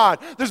of God.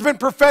 There's been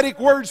prophetic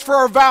words for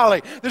our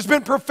valley. There's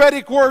been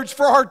prophetic words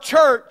for our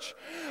church.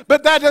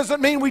 But that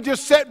doesn't mean we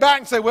just sit back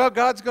and say, well,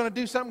 God's going to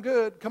do something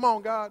good. Come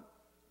on, God.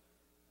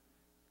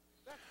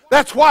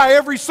 That's why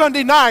every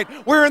Sunday night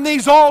we're in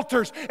these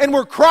altars and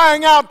we're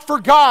crying out for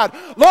God,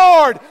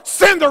 Lord,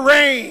 send the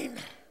rain.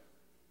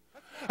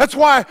 That's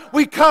why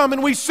we come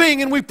and we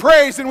sing and we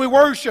praise and we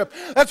worship.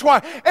 That's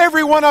why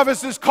every one of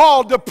us is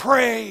called to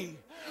pray.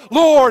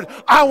 Lord,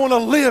 I want to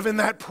live in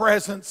that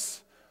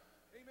presence.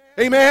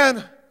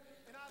 Amen.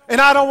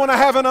 And I don't want to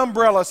have an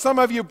umbrella. Some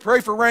of you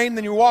pray for rain,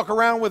 then you walk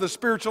around with a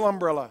spiritual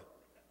umbrella.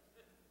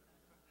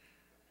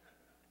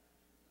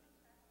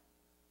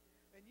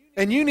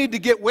 And you need to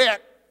get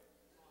wet.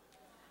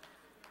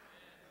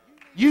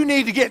 You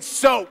need to get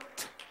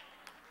soaked.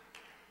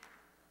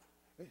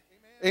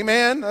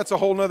 Amen? That's a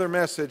whole nother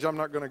message. I'm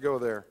not going to go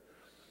there.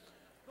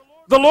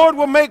 The Lord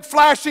will make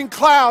flashing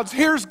clouds.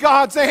 Here's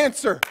God's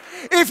answer.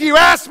 If you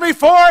ask me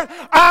for it,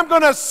 I'm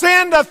going to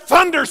send a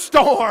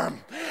thunderstorm.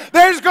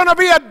 There's going to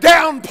be a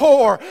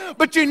downpour.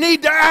 But you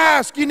need to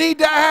ask. You need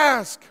to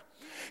ask.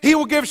 He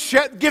will give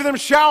them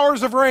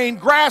showers of rain,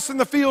 grass in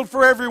the field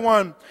for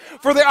everyone.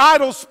 For the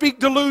idols speak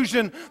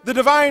delusion, the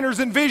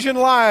diviners envision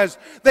lies.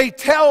 They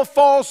tell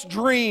false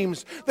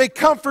dreams, they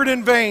comfort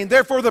in vain.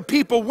 Therefore the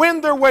people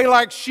wend their way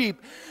like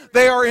sheep.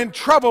 They are in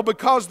trouble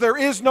because there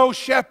is no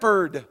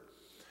shepherd.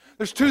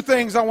 There's two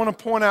things I want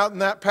to point out in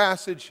that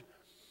passage.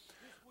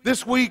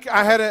 This week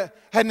I had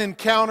an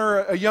encounter,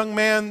 a young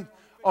man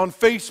on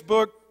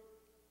Facebook.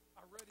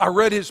 I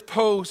read his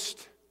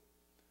post.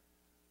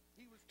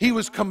 He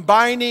was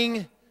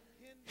combining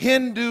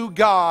Hindu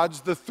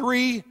gods, the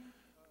three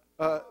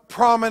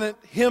prominent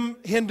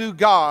Hindu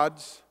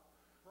gods,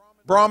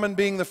 Brahman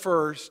being the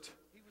first.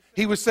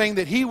 He was saying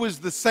that he was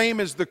the same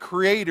as the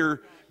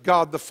Creator,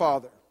 God the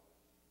Father.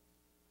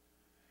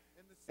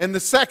 And the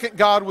second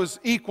God was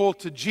equal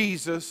to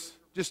Jesus,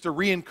 just a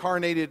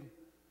reincarnated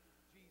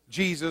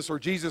Jesus, or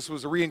Jesus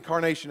was a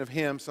reincarnation of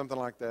him, something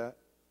like that.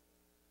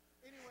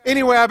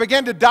 Anyway, I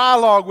began to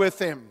dialogue with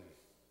him.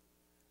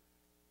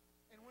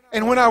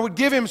 And when I would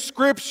give him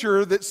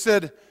scripture that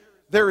said,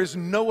 there is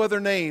no other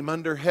name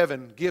under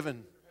heaven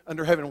given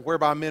under heaven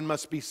whereby men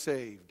must be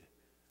saved,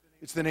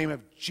 it's the name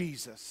of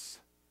Jesus.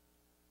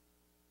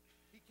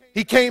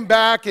 He came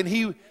back and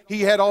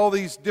he had all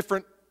these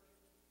different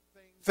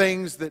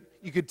things that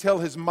you could tell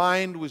his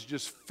mind was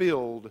just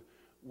filled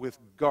with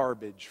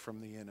garbage from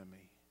the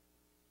enemy.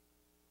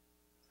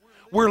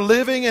 We're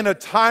living in a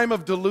time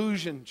of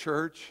delusion,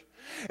 church.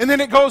 And then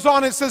it goes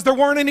on and says there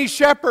weren't any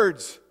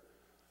shepherds.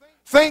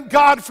 Thank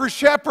God for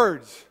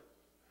shepherds.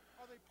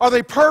 Are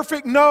they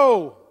perfect?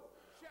 No.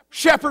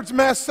 Shepherds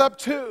mess up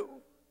too.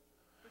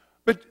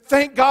 But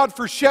thank God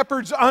for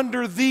shepherds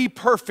under the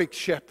perfect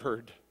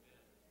shepherd.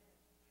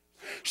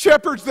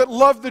 Shepherds that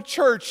love the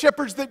church.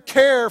 Shepherds that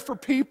care for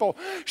people.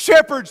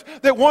 Shepherds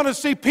that want to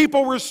see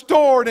people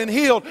restored and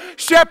healed.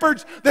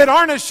 Shepherds that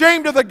aren't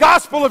ashamed of the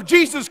gospel of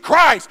Jesus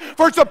Christ.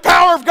 For it's the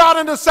power of God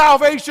unto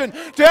salvation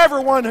to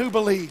everyone who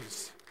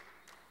believes.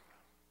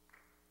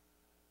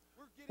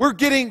 We're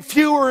getting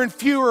fewer and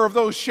fewer of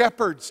those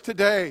shepherds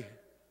today.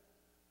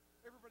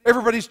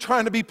 Everybody's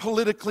trying to be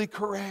politically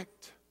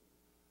correct.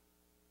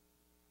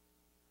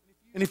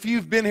 And if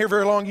you've been here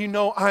very long, you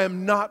know I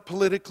am not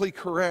politically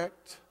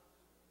correct.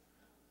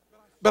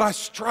 But I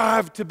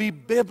strive to be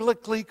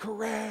biblically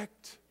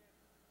correct.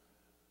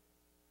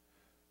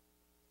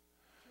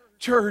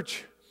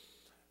 Church,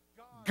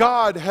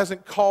 God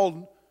hasn't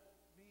called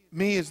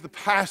me as the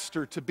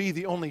pastor to be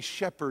the only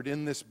shepherd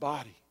in this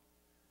body.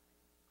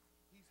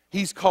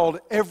 He's called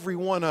every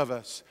one of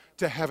us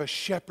to have a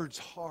shepherd's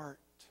heart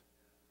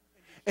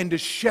and to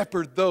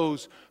shepherd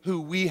those who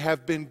we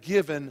have been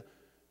given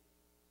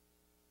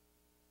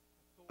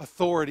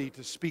authority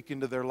to speak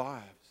into their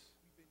lives.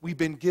 We've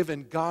been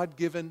given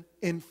God-given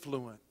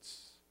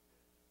influence.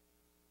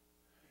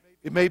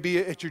 It may be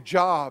at your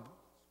job,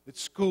 at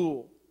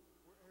school,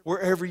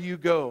 wherever you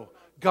go.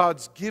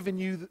 God's given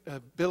you the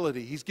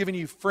ability. He's given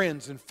you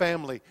friends and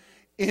family.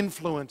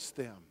 Influence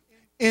them.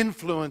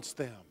 Influence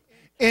them.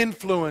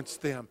 influence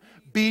them,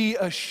 be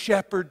a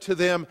shepherd to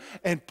them,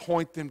 and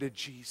point them to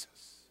Jesus.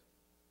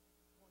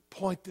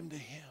 Point them to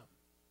Him.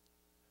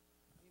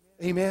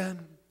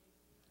 Amen.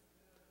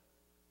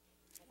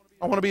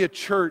 I want to be a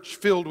church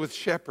filled with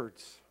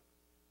shepherds.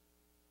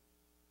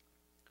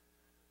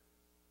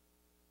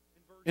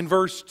 In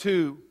verse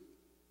 2,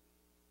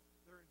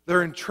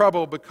 they're in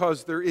trouble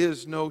because there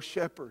is no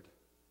shepherd.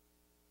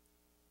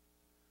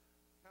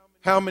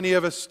 How many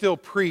of us still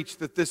preach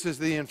that this is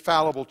the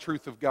infallible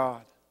truth of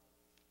God?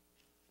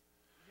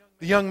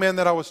 The young man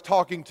that I was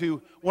talking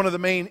to, one of the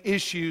main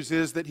issues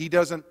is that he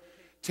doesn't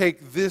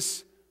take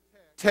this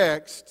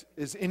text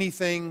as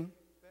anything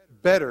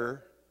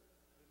better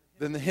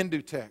than the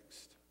Hindu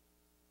text.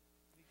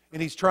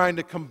 And he's trying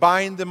to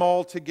combine them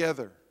all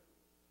together.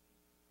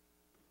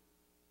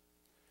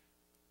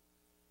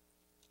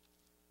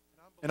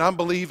 And I'm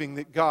believing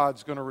that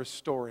God's going to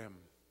restore him.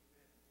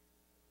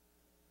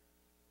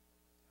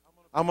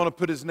 I'm going to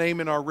put his name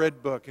in our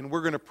red book, and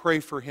we're going to pray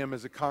for him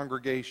as a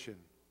congregation.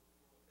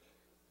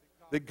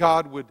 That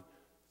God would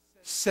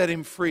set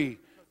him free,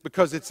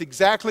 because it's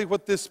exactly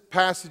what this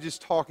passage is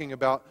talking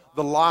about,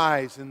 the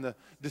lies and the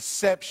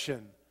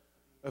deception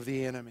of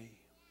the enemy.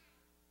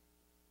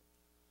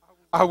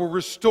 I will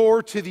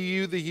restore to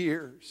you the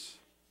years.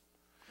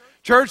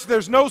 Church,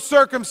 there's no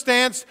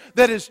circumstance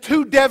that is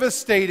too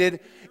devastated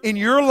in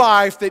your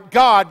life that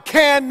God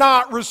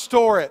cannot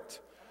restore it.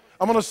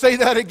 I'm going to say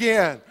that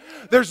again.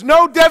 There's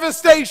no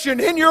devastation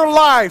in your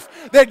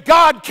life that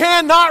God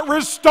cannot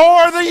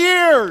restore the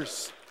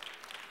years.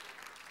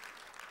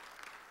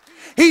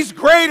 He's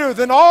greater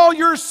than all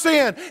your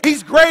sin.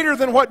 He's greater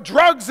than what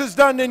drugs has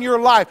done in your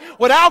life,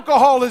 what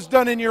alcohol has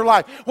done in your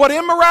life, what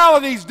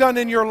immorality has done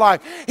in your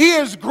life. He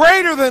is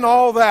greater than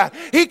all that.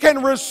 He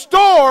can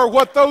restore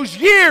what those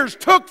years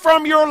took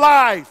from your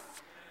life.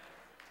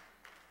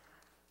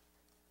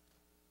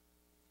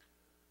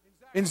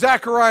 In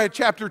Zechariah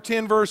chapter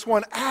 10 verse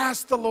 1,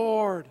 ask the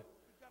Lord.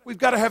 We've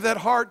got to have that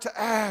heart to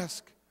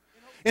ask.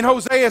 In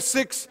Hosea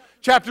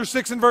chapter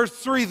 6 and verse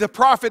 3, the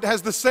prophet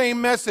has the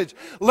same message.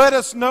 Let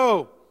us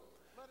know.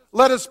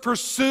 Let us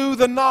pursue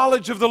the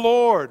knowledge of the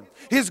Lord.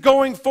 His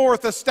going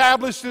forth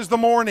established is the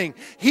morning.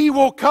 He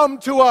will come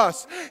to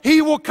us.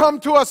 He will come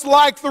to us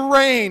like the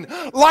rain,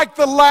 like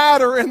the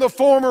latter and the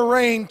former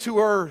rain to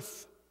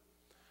earth.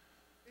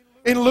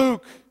 In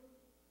Luke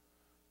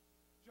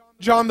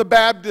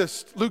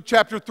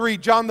chapter 3,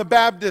 John the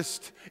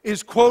Baptist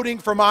is quoting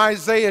from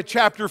Isaiah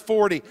chapter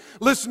 40.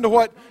 Listen to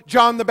what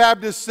John the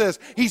Baptist says.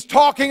 He's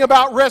talking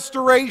about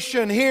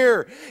restoration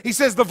here. He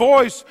says, the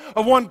voice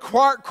of one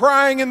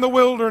crying in the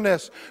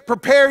wilderness,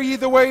 prepare ye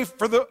the way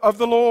of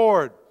the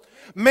Lord.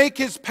 Make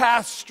his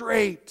path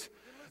straight.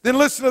 Then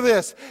listen to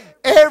this.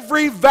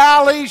 Every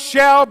valley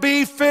shall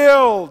be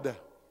filled.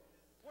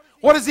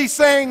 What is he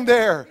saying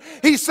there?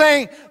 He's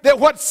saying that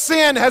what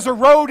sin has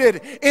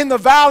eroded in the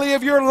valley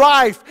of your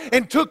life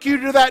and took you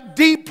to that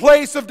deep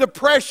place of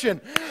depression,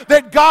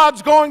 that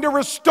God's going to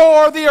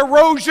restore the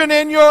erosion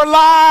in your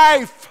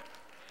life.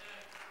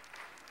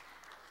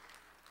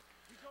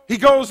 He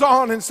goes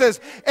on and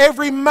says,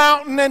 every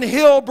mountain and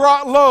hill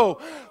brought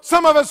low.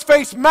 Some of us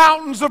face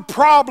mountains of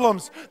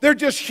problems. They're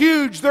just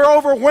huge. They're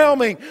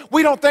overwhelming.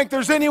 We don't think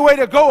there's any way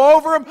to go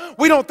over them.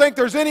 We don't think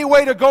there's any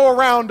way to go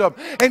around them.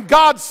 And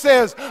God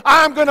says,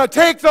 I'm going to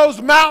take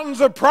those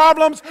mountains of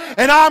problems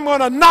and I'm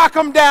going to knock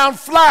them down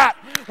flat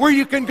where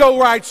you can go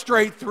right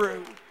straight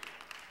through.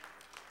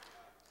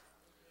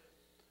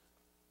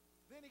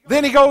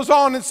 Then he goes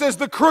on and says,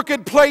 the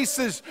crooked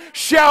places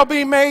shall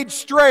be made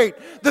straight.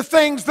 The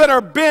things that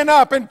are bent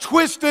up and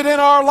twisted in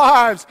our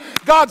lives,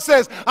 God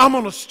says, I'm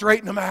going to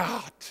straighten them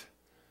out.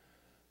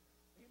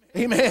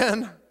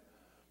 Amen.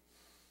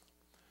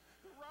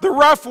 The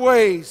rough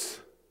ways,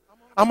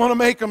 I'm going to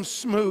make them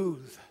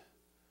smooth.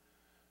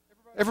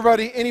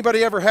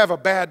 Anybody ever have a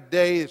bad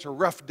day? It's a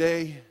rough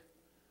day.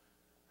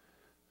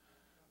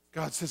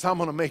 God says, I'm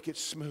going to make it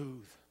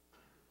smooth.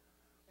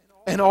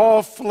 And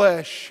all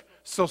flesh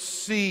shall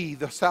see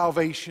the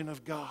salvation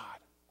of God.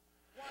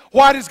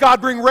 Why does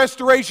God bring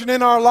restoration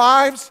in our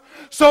lives?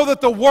 So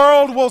that the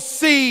world will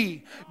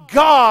see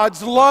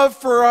God's love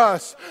for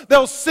us.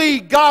 They'll see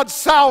God's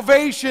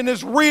salvation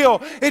is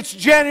real. It's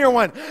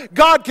genuine.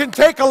 God can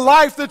take a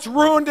life that's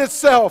ruined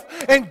itself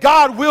and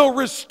God will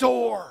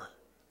restore.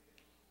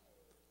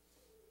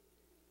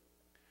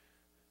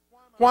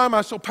 Why am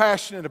I so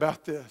passionate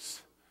about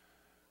this?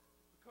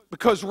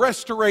 Because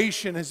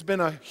restoration has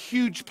been a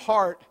huge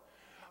part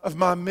of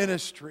my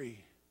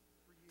ministry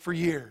for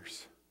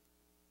years.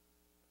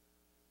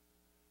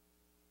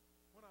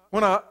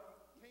 When I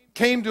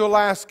came to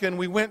Alaska and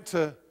we went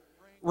to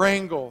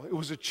Wrangell, it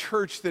was a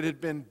church that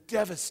had been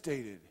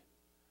devastated.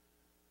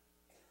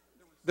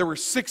 There were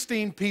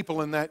 16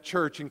 people in that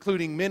church,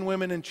 including men,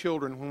 women, and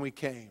children when we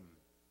came.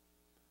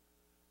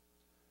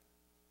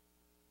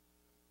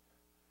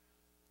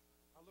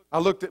 I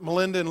looked at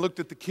Melinda and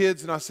looked at the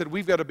kids and I said,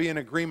 we've got to be in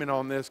agreement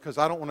on this because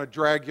I don't want to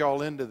drag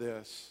y'all into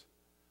this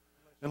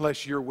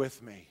unless you're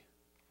with me.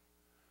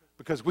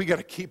 Because we got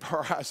to keep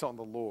our eyes on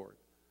the Lord.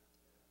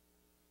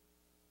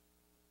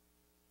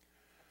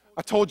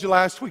 I told you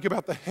last week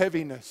about the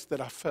heaviness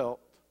that I felt.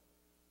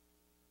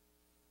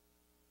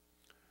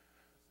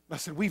 I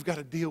said, we've got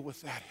to deal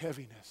with that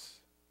heaviness.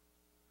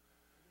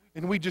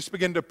 And we just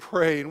began to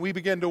pray, and we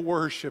began to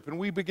worship, and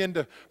we began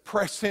to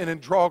press in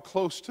and draw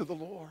close to the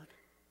Lord.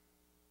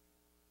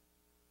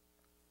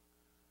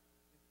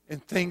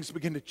 And things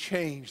began to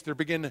change. There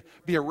began to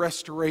be a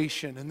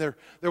restoration. And there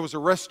was a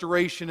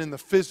restoration in the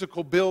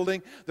physical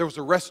building. There was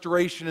a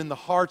restoration in the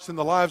hearts and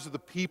the lives of the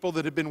people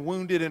that had been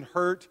wounded and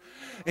hurt.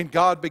 And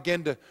God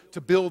began to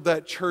build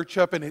that church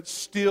up, and it's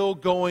still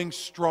going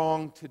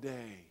strong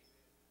today.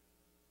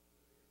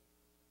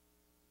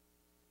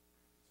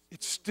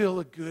 It's still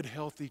a good,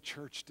 healthy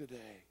church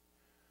today.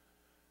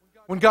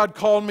 When God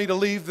called me to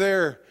leave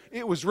there,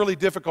 it was really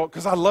difficult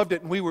because I loved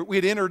it, and we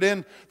had entered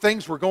in,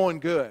 things were going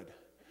good.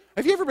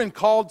 Have you ever been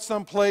called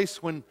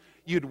someplace when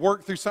you'd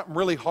worked through something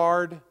really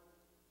hard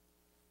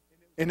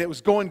and it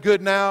was going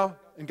good now,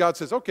 and God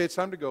says, okay, it's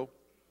time to go.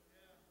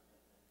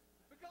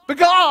 But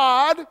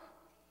God,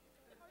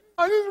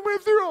 I just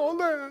went through all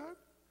that,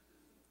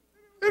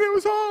 and it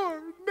was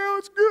hard. Now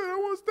it's good. I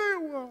want to stay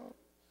a while.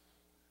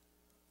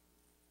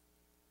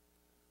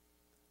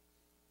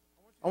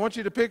 I want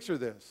you to picture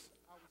this.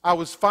 I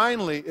was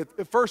finally,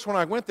 at first when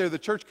I went there, the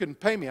church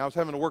couldn't pay me. I was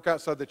having to work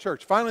outside the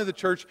church. Finally, the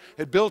church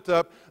had built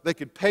up. They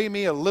could pay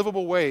me a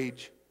livable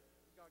wage,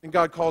 and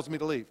God calls me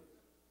to leave.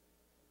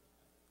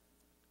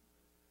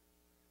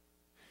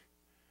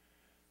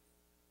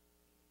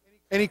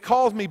 And He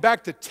calls me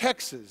back to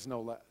Texas,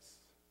 no less.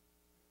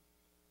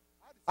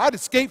 I'd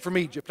escaped from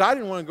Egypt. I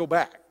didn't want to go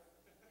back.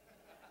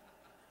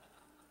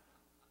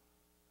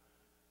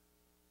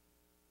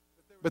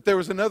 But there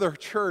was another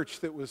church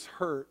that was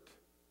hurt.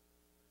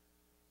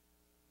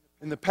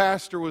 And the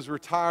pastor was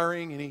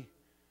retiring, and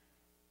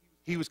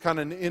he was kind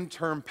of an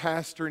interim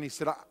pastor, and he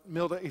said,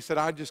 Milt, he said,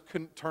 I just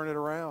couldn't turn it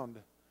around.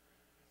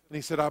 And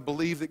he said, I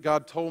believe that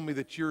God told me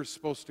that you're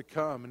supposed to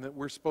come and that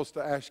we're supposed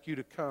to ask you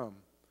to come.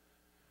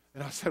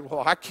 And I said,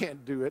 well, I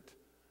can't do it,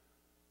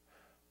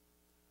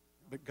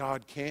 but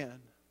God can.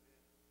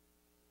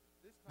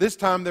 This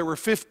time there were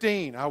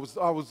 15. I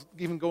was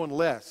even going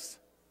less.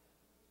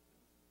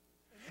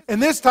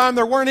 And this time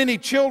there weren't any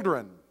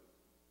children.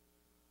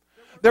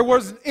 There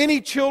wasn't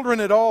any children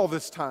at all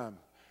this time.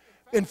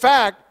 In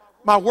fact,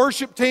 my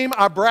worship team,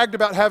 I bragged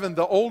about having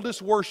the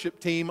oldest worship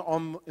team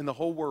in the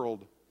whole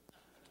world.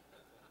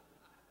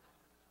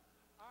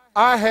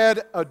 I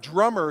had a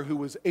drummer who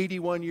was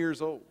 81 years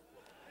old.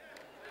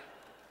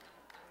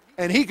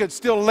 And he could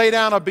still lay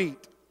down a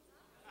beat.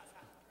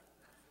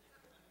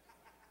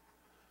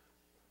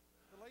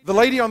 The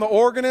lady on the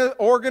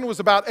organ was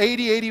about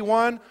 80,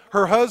 81.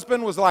 Her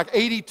husband was like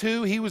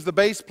 82. He was the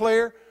bass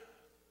player.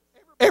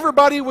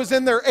 Everybody was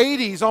in their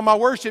 80s on my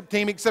worship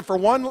team except for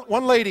one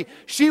lady.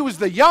 She was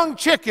the young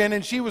chicken,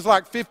 and she was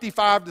like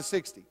 55 to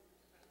 60.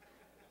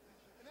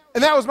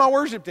 And that was my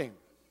worship team.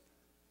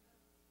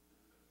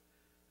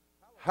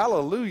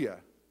 Hallelujah.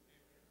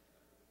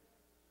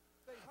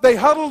 They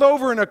huddled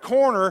over in a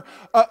corner.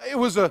 It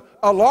was a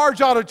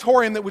large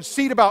auditorium that would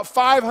seat about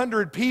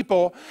 500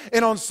 people.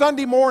 And on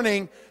Sunday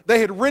morning, they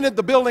had rented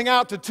the building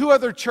out to 2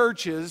 other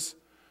churches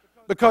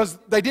because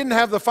they didn't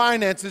have the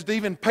finances to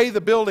even pay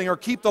the building or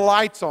keep the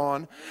lights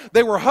on.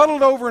 They were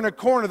huddled over in a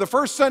corner. The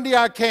first Sunday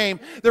I came,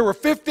 there were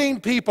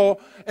 15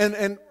 people,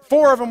 and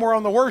 4 of them were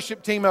on the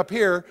worship team up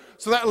here.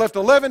 So that left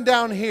 11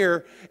 down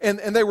here, and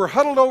they were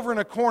huddled over in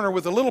a corner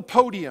with a little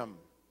podium,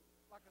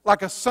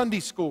 like a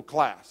Sunday school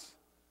class.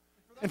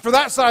 And for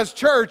that size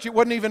church, it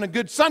wasn't even a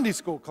good Sunday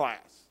school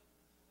class.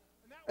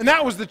 And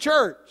that was the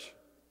church.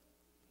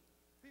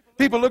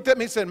 People looked at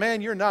me and said,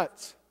 man, you're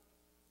nuts.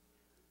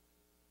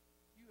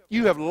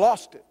 You have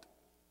lost it.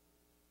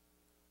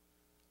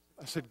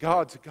 I said,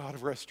 God's a God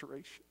of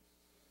restoration.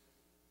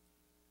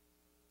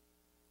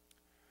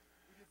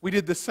 We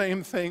did the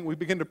same thing. We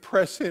began to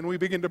press in. We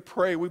began to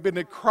pray. We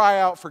began to cry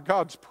out for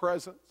God's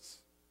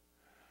presence.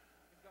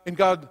 And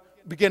God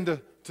began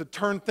to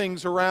turn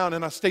things around,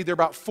 and I stayed there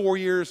about 4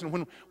 years. And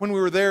when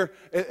we were there,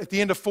 at the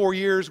end of 4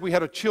 years, we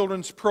had a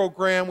children's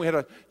program, we had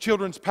a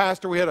children's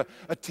pastor, we had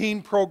a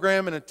teen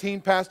program and a teen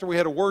pastor, we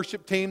had a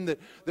worship team that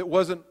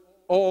wasn't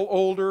all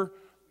older.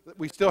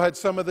 We still had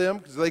some of them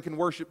because they can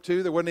worship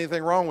too. There wasn't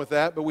anything wrong with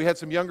that, but we had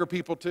some younger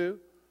people too.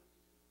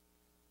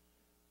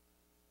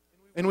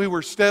 And we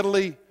were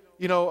steadily,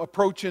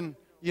 approaching,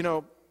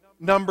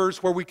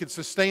 numbers where we could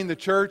sustain the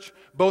church.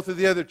 Both of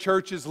the other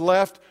churches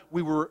left.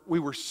 We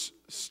were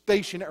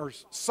stationed or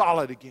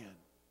solid again.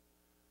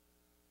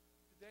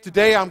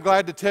 Today, I'm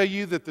glad to tell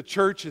you that the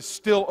church is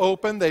still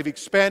open. They've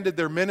expanded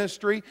their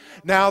ministry.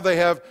 Now they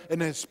have an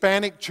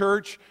Hispanic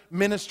church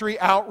ministry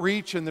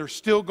outreach, and they're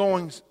still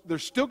going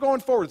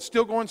forward,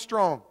 still going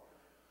strong.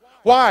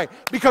 Why?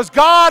 Because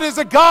God is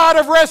a God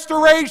of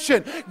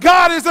restoration.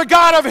 God is a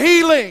God of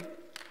healing.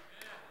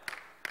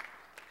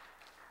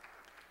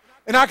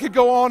 And I could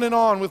go on and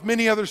on with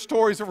many other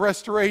stories of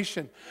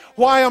restoration.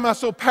 Why am I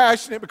so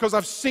passionate? Because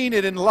I've seen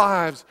it in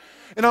lives.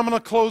 And I'm going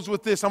to close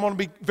with this. I'm going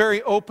to be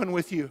very open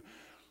with you.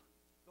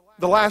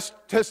 The last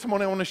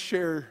testimony I want to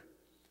share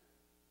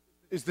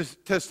is this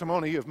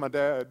testimony of my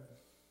dad.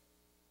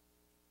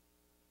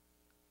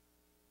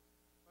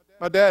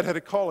 My dad had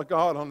a call of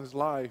God on his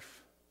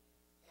life.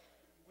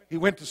 He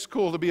went to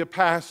school to be a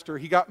pastor.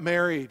 He got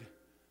married.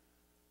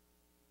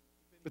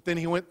 But then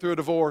he went through a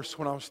divorce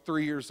when I was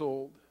 3 years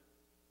old.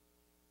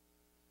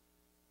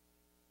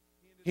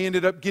 He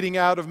ended up getting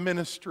out of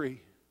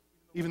ministry,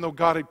 even though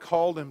God had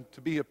called him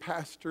to be a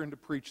pastor and to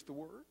preach the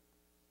Word.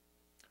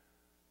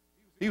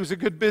 He was a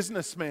good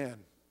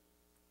businessman.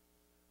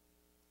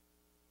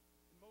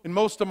 In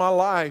most of my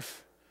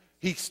life,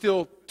 he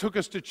still took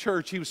us to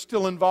church. He was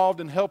still involved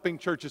in helping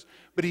churches,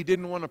 but he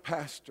didn't want to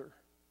pastor.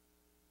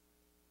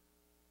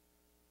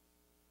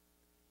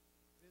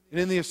 And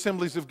in the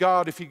Assemblies of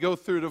God, if you go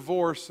through a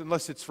divorce,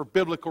 unless it's for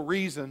biblical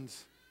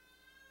reasons,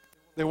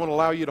 they won't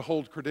allow you to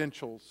hold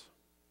credentials.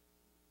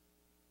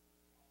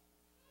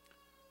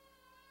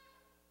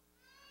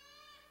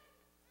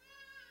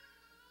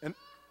 And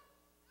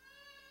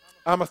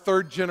I'm a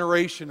third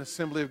generation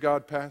Assembly of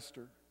God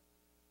pastor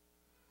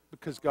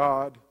because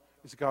God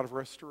is a God of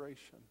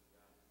restoration.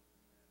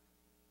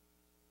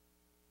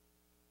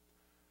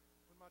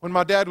 When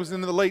my dad was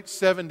in the late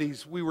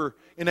 70s, we were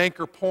in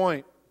Anchor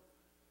Point,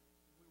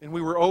 and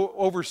we were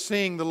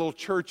overseeing the little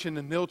church in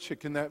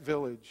Nilchik in that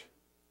village.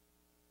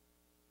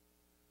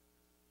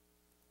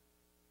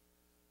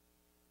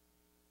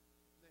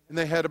 And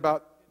they had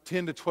about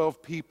 10 to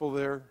 12 people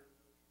there.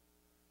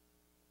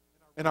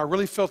 And I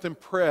really felt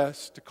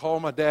impressed to call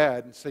my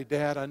dad and say,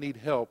 "Dad, I need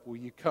help. Will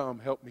you come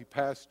help me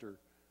pastor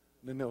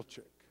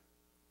Nilchik?"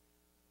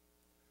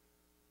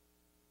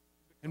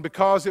 And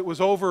because it was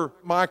over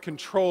my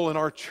control in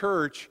our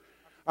church,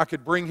 I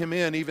could bring him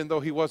in even though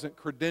he wasn't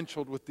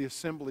credentialed with the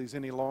assemblies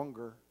any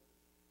longer.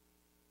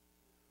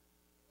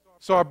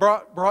 So I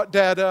brought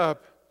Dad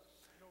up,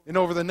 and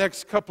over the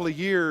next couple of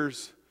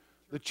years,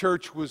 the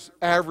church was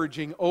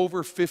averaging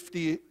over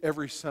 50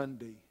 every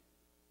Sunday.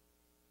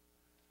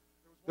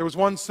 There was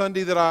one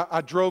Sunday that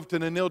I drove to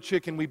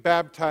Nilchik and we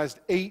baptized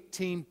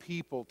 18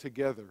 people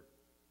together.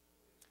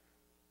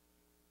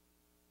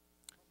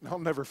 And I'll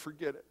never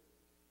forget it.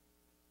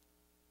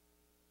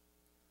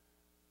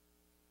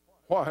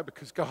 Why?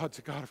 Because God's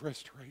a God of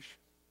restoration.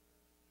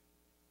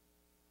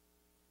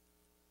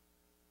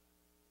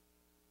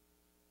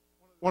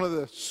 One of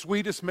the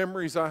sweetest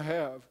memories I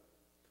have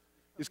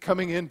is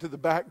coming into the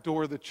back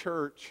door of the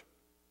church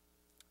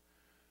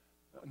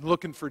and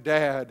looking for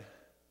Dad.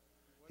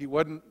 He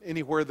wasn't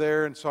anywhere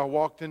there, and so I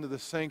walked into the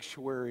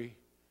sanctuary,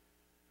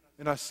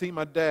 and I see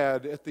my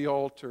dad at the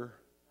altar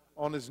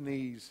on his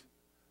knees,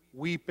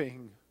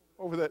 weeping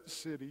over that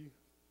city,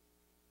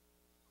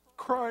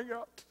 crying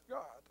out to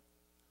God,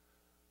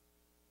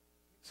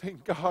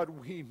 saying, "God,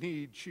 we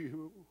need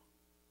you.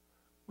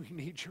 We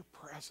need your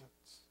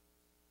presence."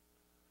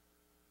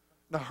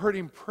 And I heard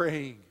him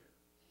praying,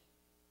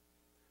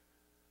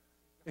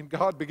 and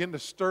God began to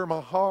stir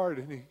my heart,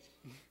 and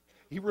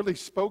he really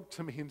spoke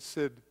to me and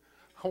said,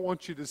 "I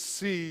want you to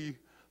see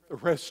the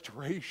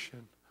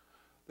restoration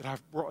that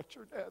I've brought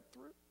your dad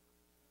through."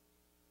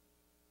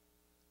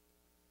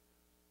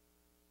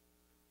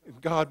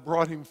 And God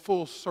brought him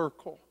full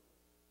circle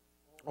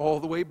all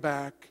the way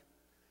back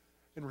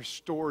and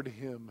restored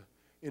him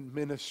in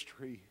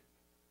ministry.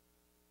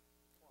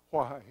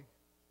 Why?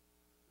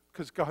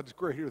 Because God's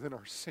greater than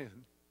our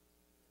sin.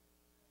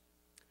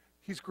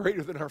 He's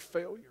greater than our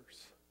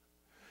failures.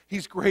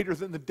 He's greater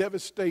than the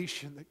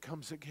devastation that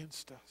comes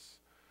against us.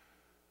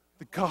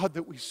 The God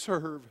that we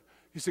serve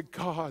is a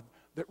God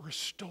that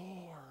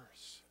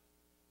restores.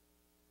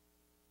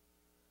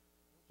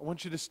 I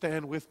want you to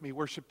stand with me.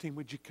 Worship team,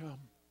 would you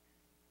come?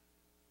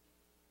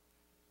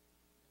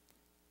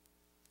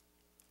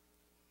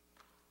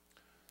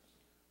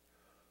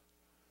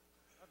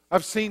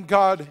 I've seen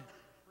God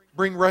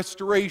bring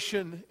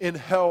restoration in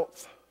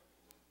health.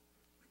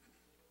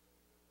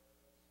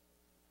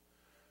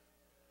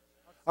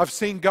 I've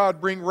seen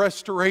God bring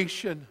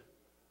restoration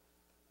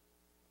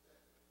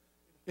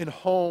in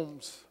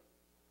homes,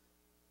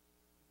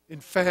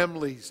 in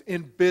families,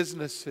 in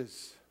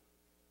businesses,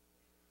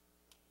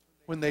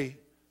 when they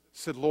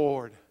said,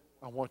 "Lord,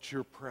 I want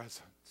your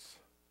presence."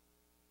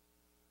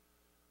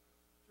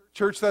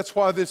 Church, that's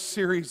why this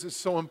series is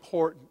so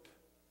important.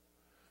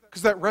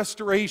 Because that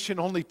restoration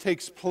only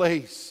takes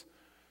place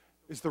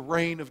as the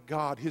reign of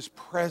God, His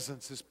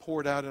presence is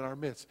poured out in our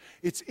midst.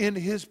 It's in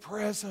His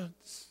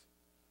presence.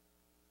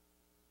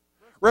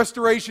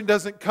 Restoration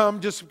doesn't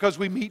come just because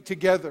we meet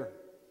together.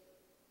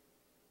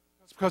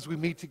 It's because we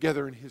meet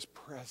together in His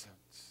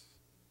presence.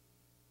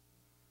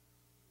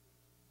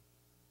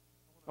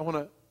 I want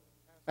to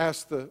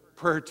ask the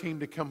prayer team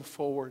to come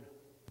forward.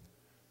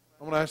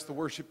 I want to ask the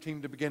worship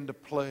team to begin to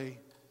play.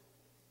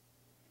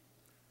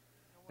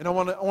 And I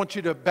want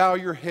you to bow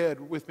your head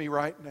with me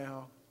right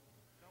now.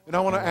 And I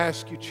want to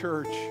ask you,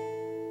 church,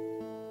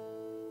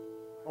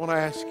 I want to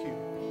ask you,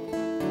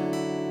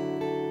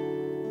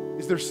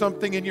 is there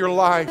something in your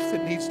life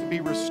that needs to be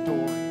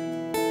restored?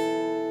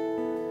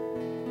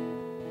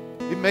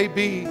 It may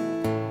be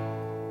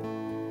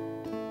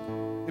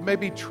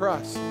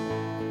trust.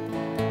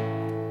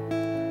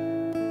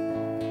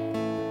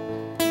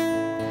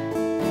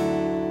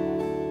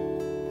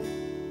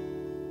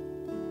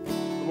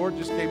 Lord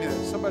just gave me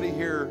that. Somebody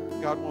here,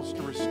 God wants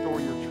to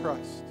restore your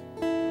trust.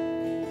 He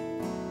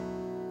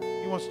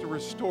wants to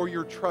restore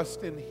your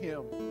trust in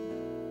Him.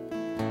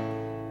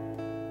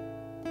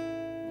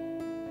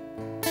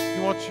 He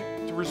wants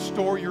you to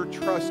restore your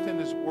trust in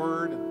His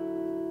Word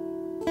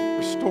and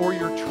restore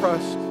your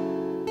trust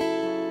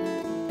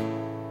that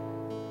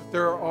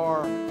there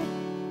are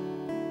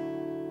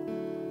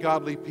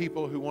godly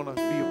people who want to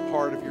be a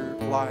part of your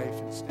life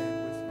and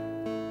stand with you.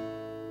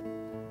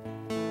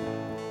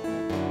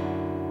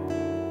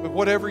 But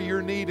whatever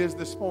your need is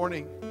this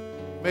morning,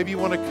 maybe you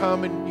want to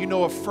come and you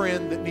know a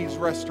friend that needs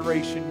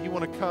restoration. You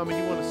want to come and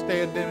you want to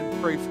stand in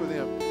and pray for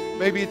them.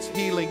 Maybe it's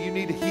healing. You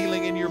need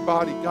healing in your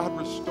body. God,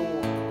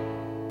 restore.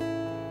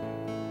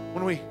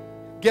 When we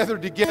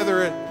gathered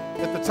together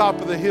at the top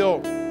of the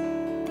hill,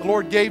 the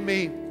Lord gave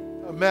me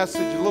a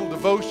message, a little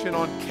devotion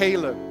on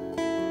Caleb.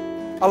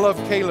 I love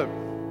Caleb.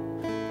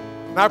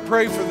 And I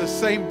pray for the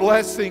same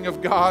blessing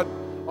of God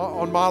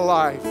on my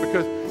life.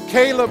 Because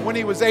Caleb, when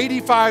he was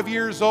 85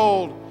 years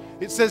old,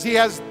 it says he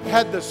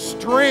had the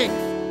strength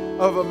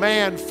of a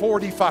man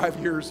 45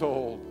 years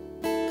old.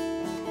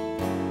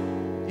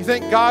 You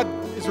think God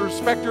is a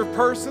respecter of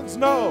persons?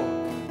 No.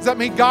 Does that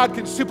mean God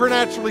can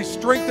supernaturally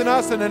strengthen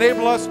us and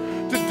enable us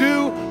to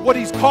do what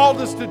He's called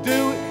us to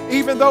do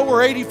even though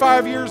we're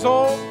 85 years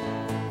old?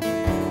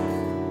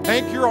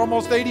 Hank, you're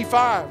almost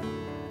 85.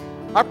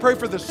 I pray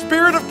for the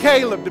spirit of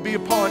Caleb to be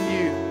upon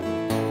you.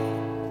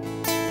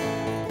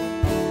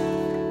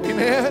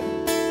 Amen.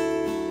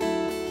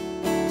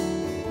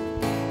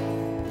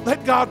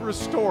 Let God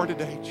restore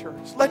today,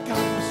 church. Let God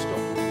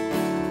restore.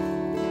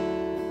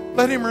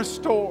 Let Him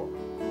restore.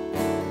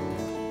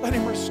 Let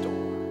Him restore.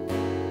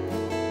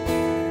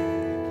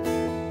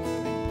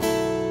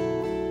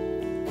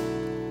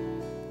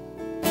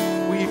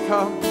 Will you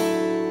come?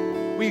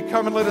 Will you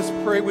come and let us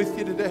pray with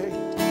you today?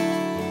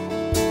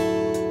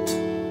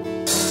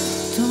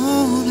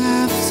 Don't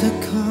have to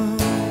come,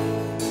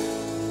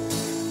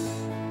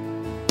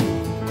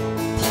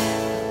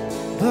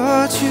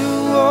 but you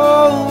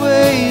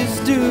always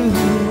do.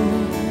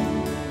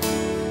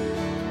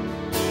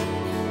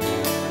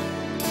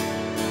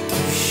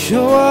 You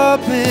show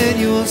up in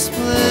your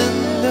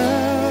splendor,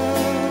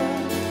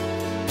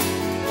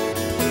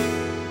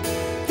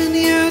 and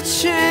you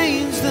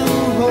change the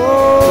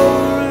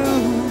whole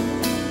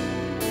room.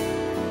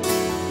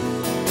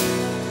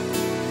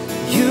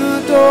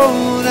 You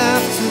don't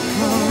have to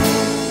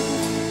come,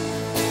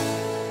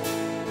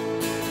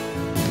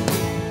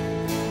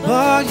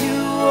 but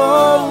you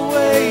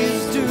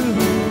always do.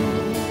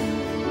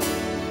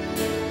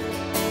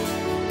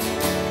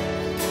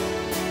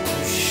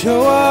 You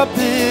show up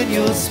in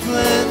your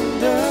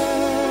splendor,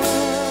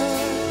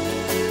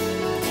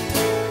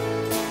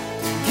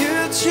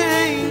 you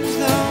change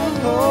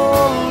the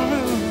whole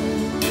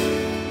room.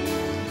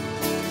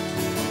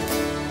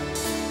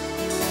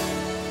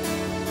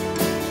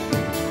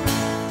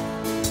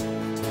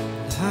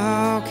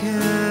 How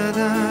can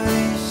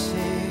I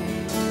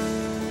say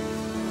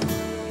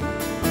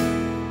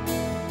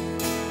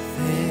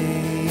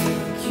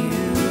thank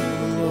you,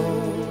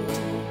 Lord,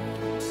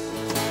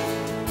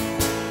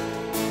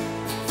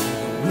 for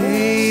the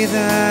way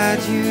that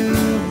you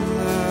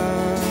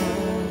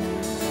love,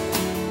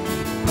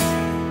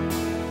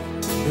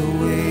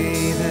 the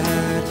way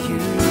that you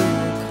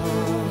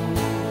come,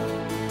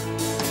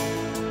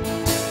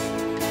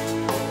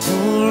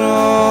 for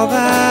all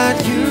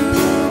that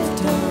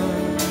you've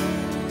done,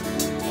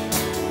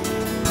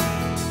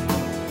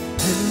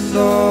 and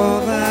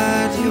all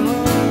that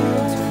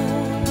you're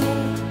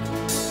doing.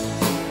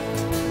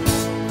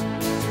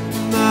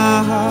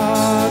 My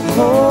heart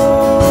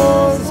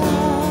goes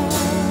on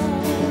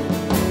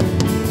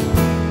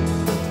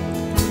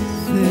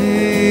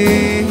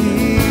thank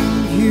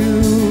you.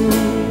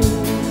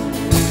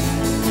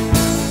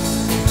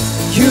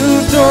 You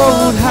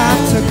don't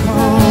have to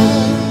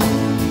come,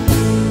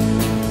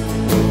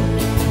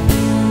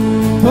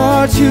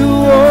 but you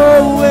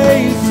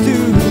always do.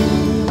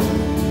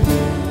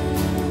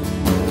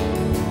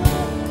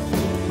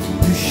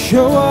 You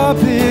show up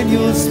in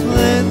your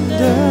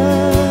splendor,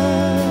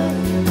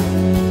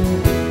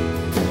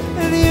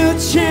 and you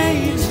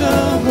change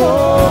the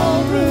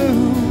whole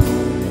room.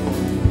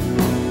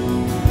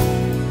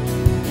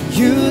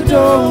 You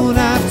don't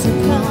have to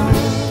come,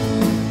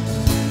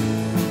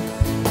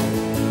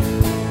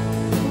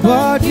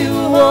 but you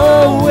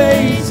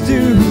always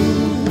do.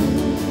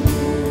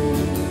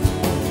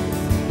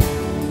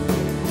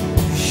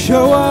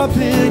 Show up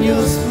in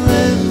your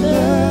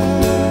splendor,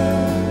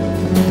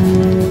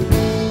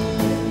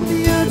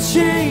 you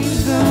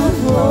change the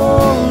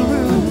whole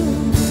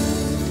room.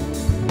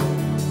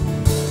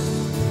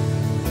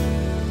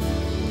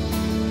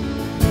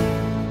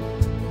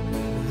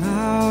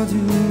 How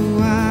do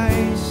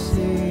I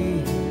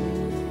say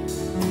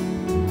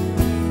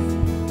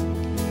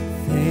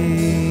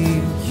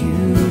thank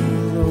you,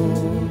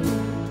 Lord,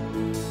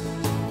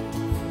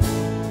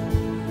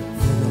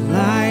 for the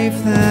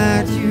life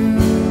that you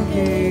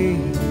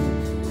gave,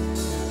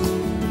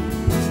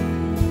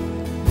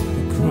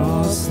 the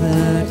cross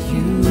that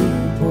you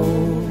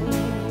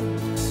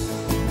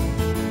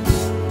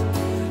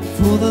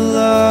for the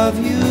love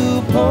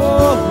you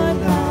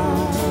poured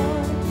out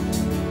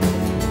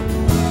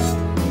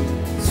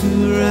to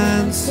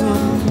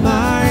ransom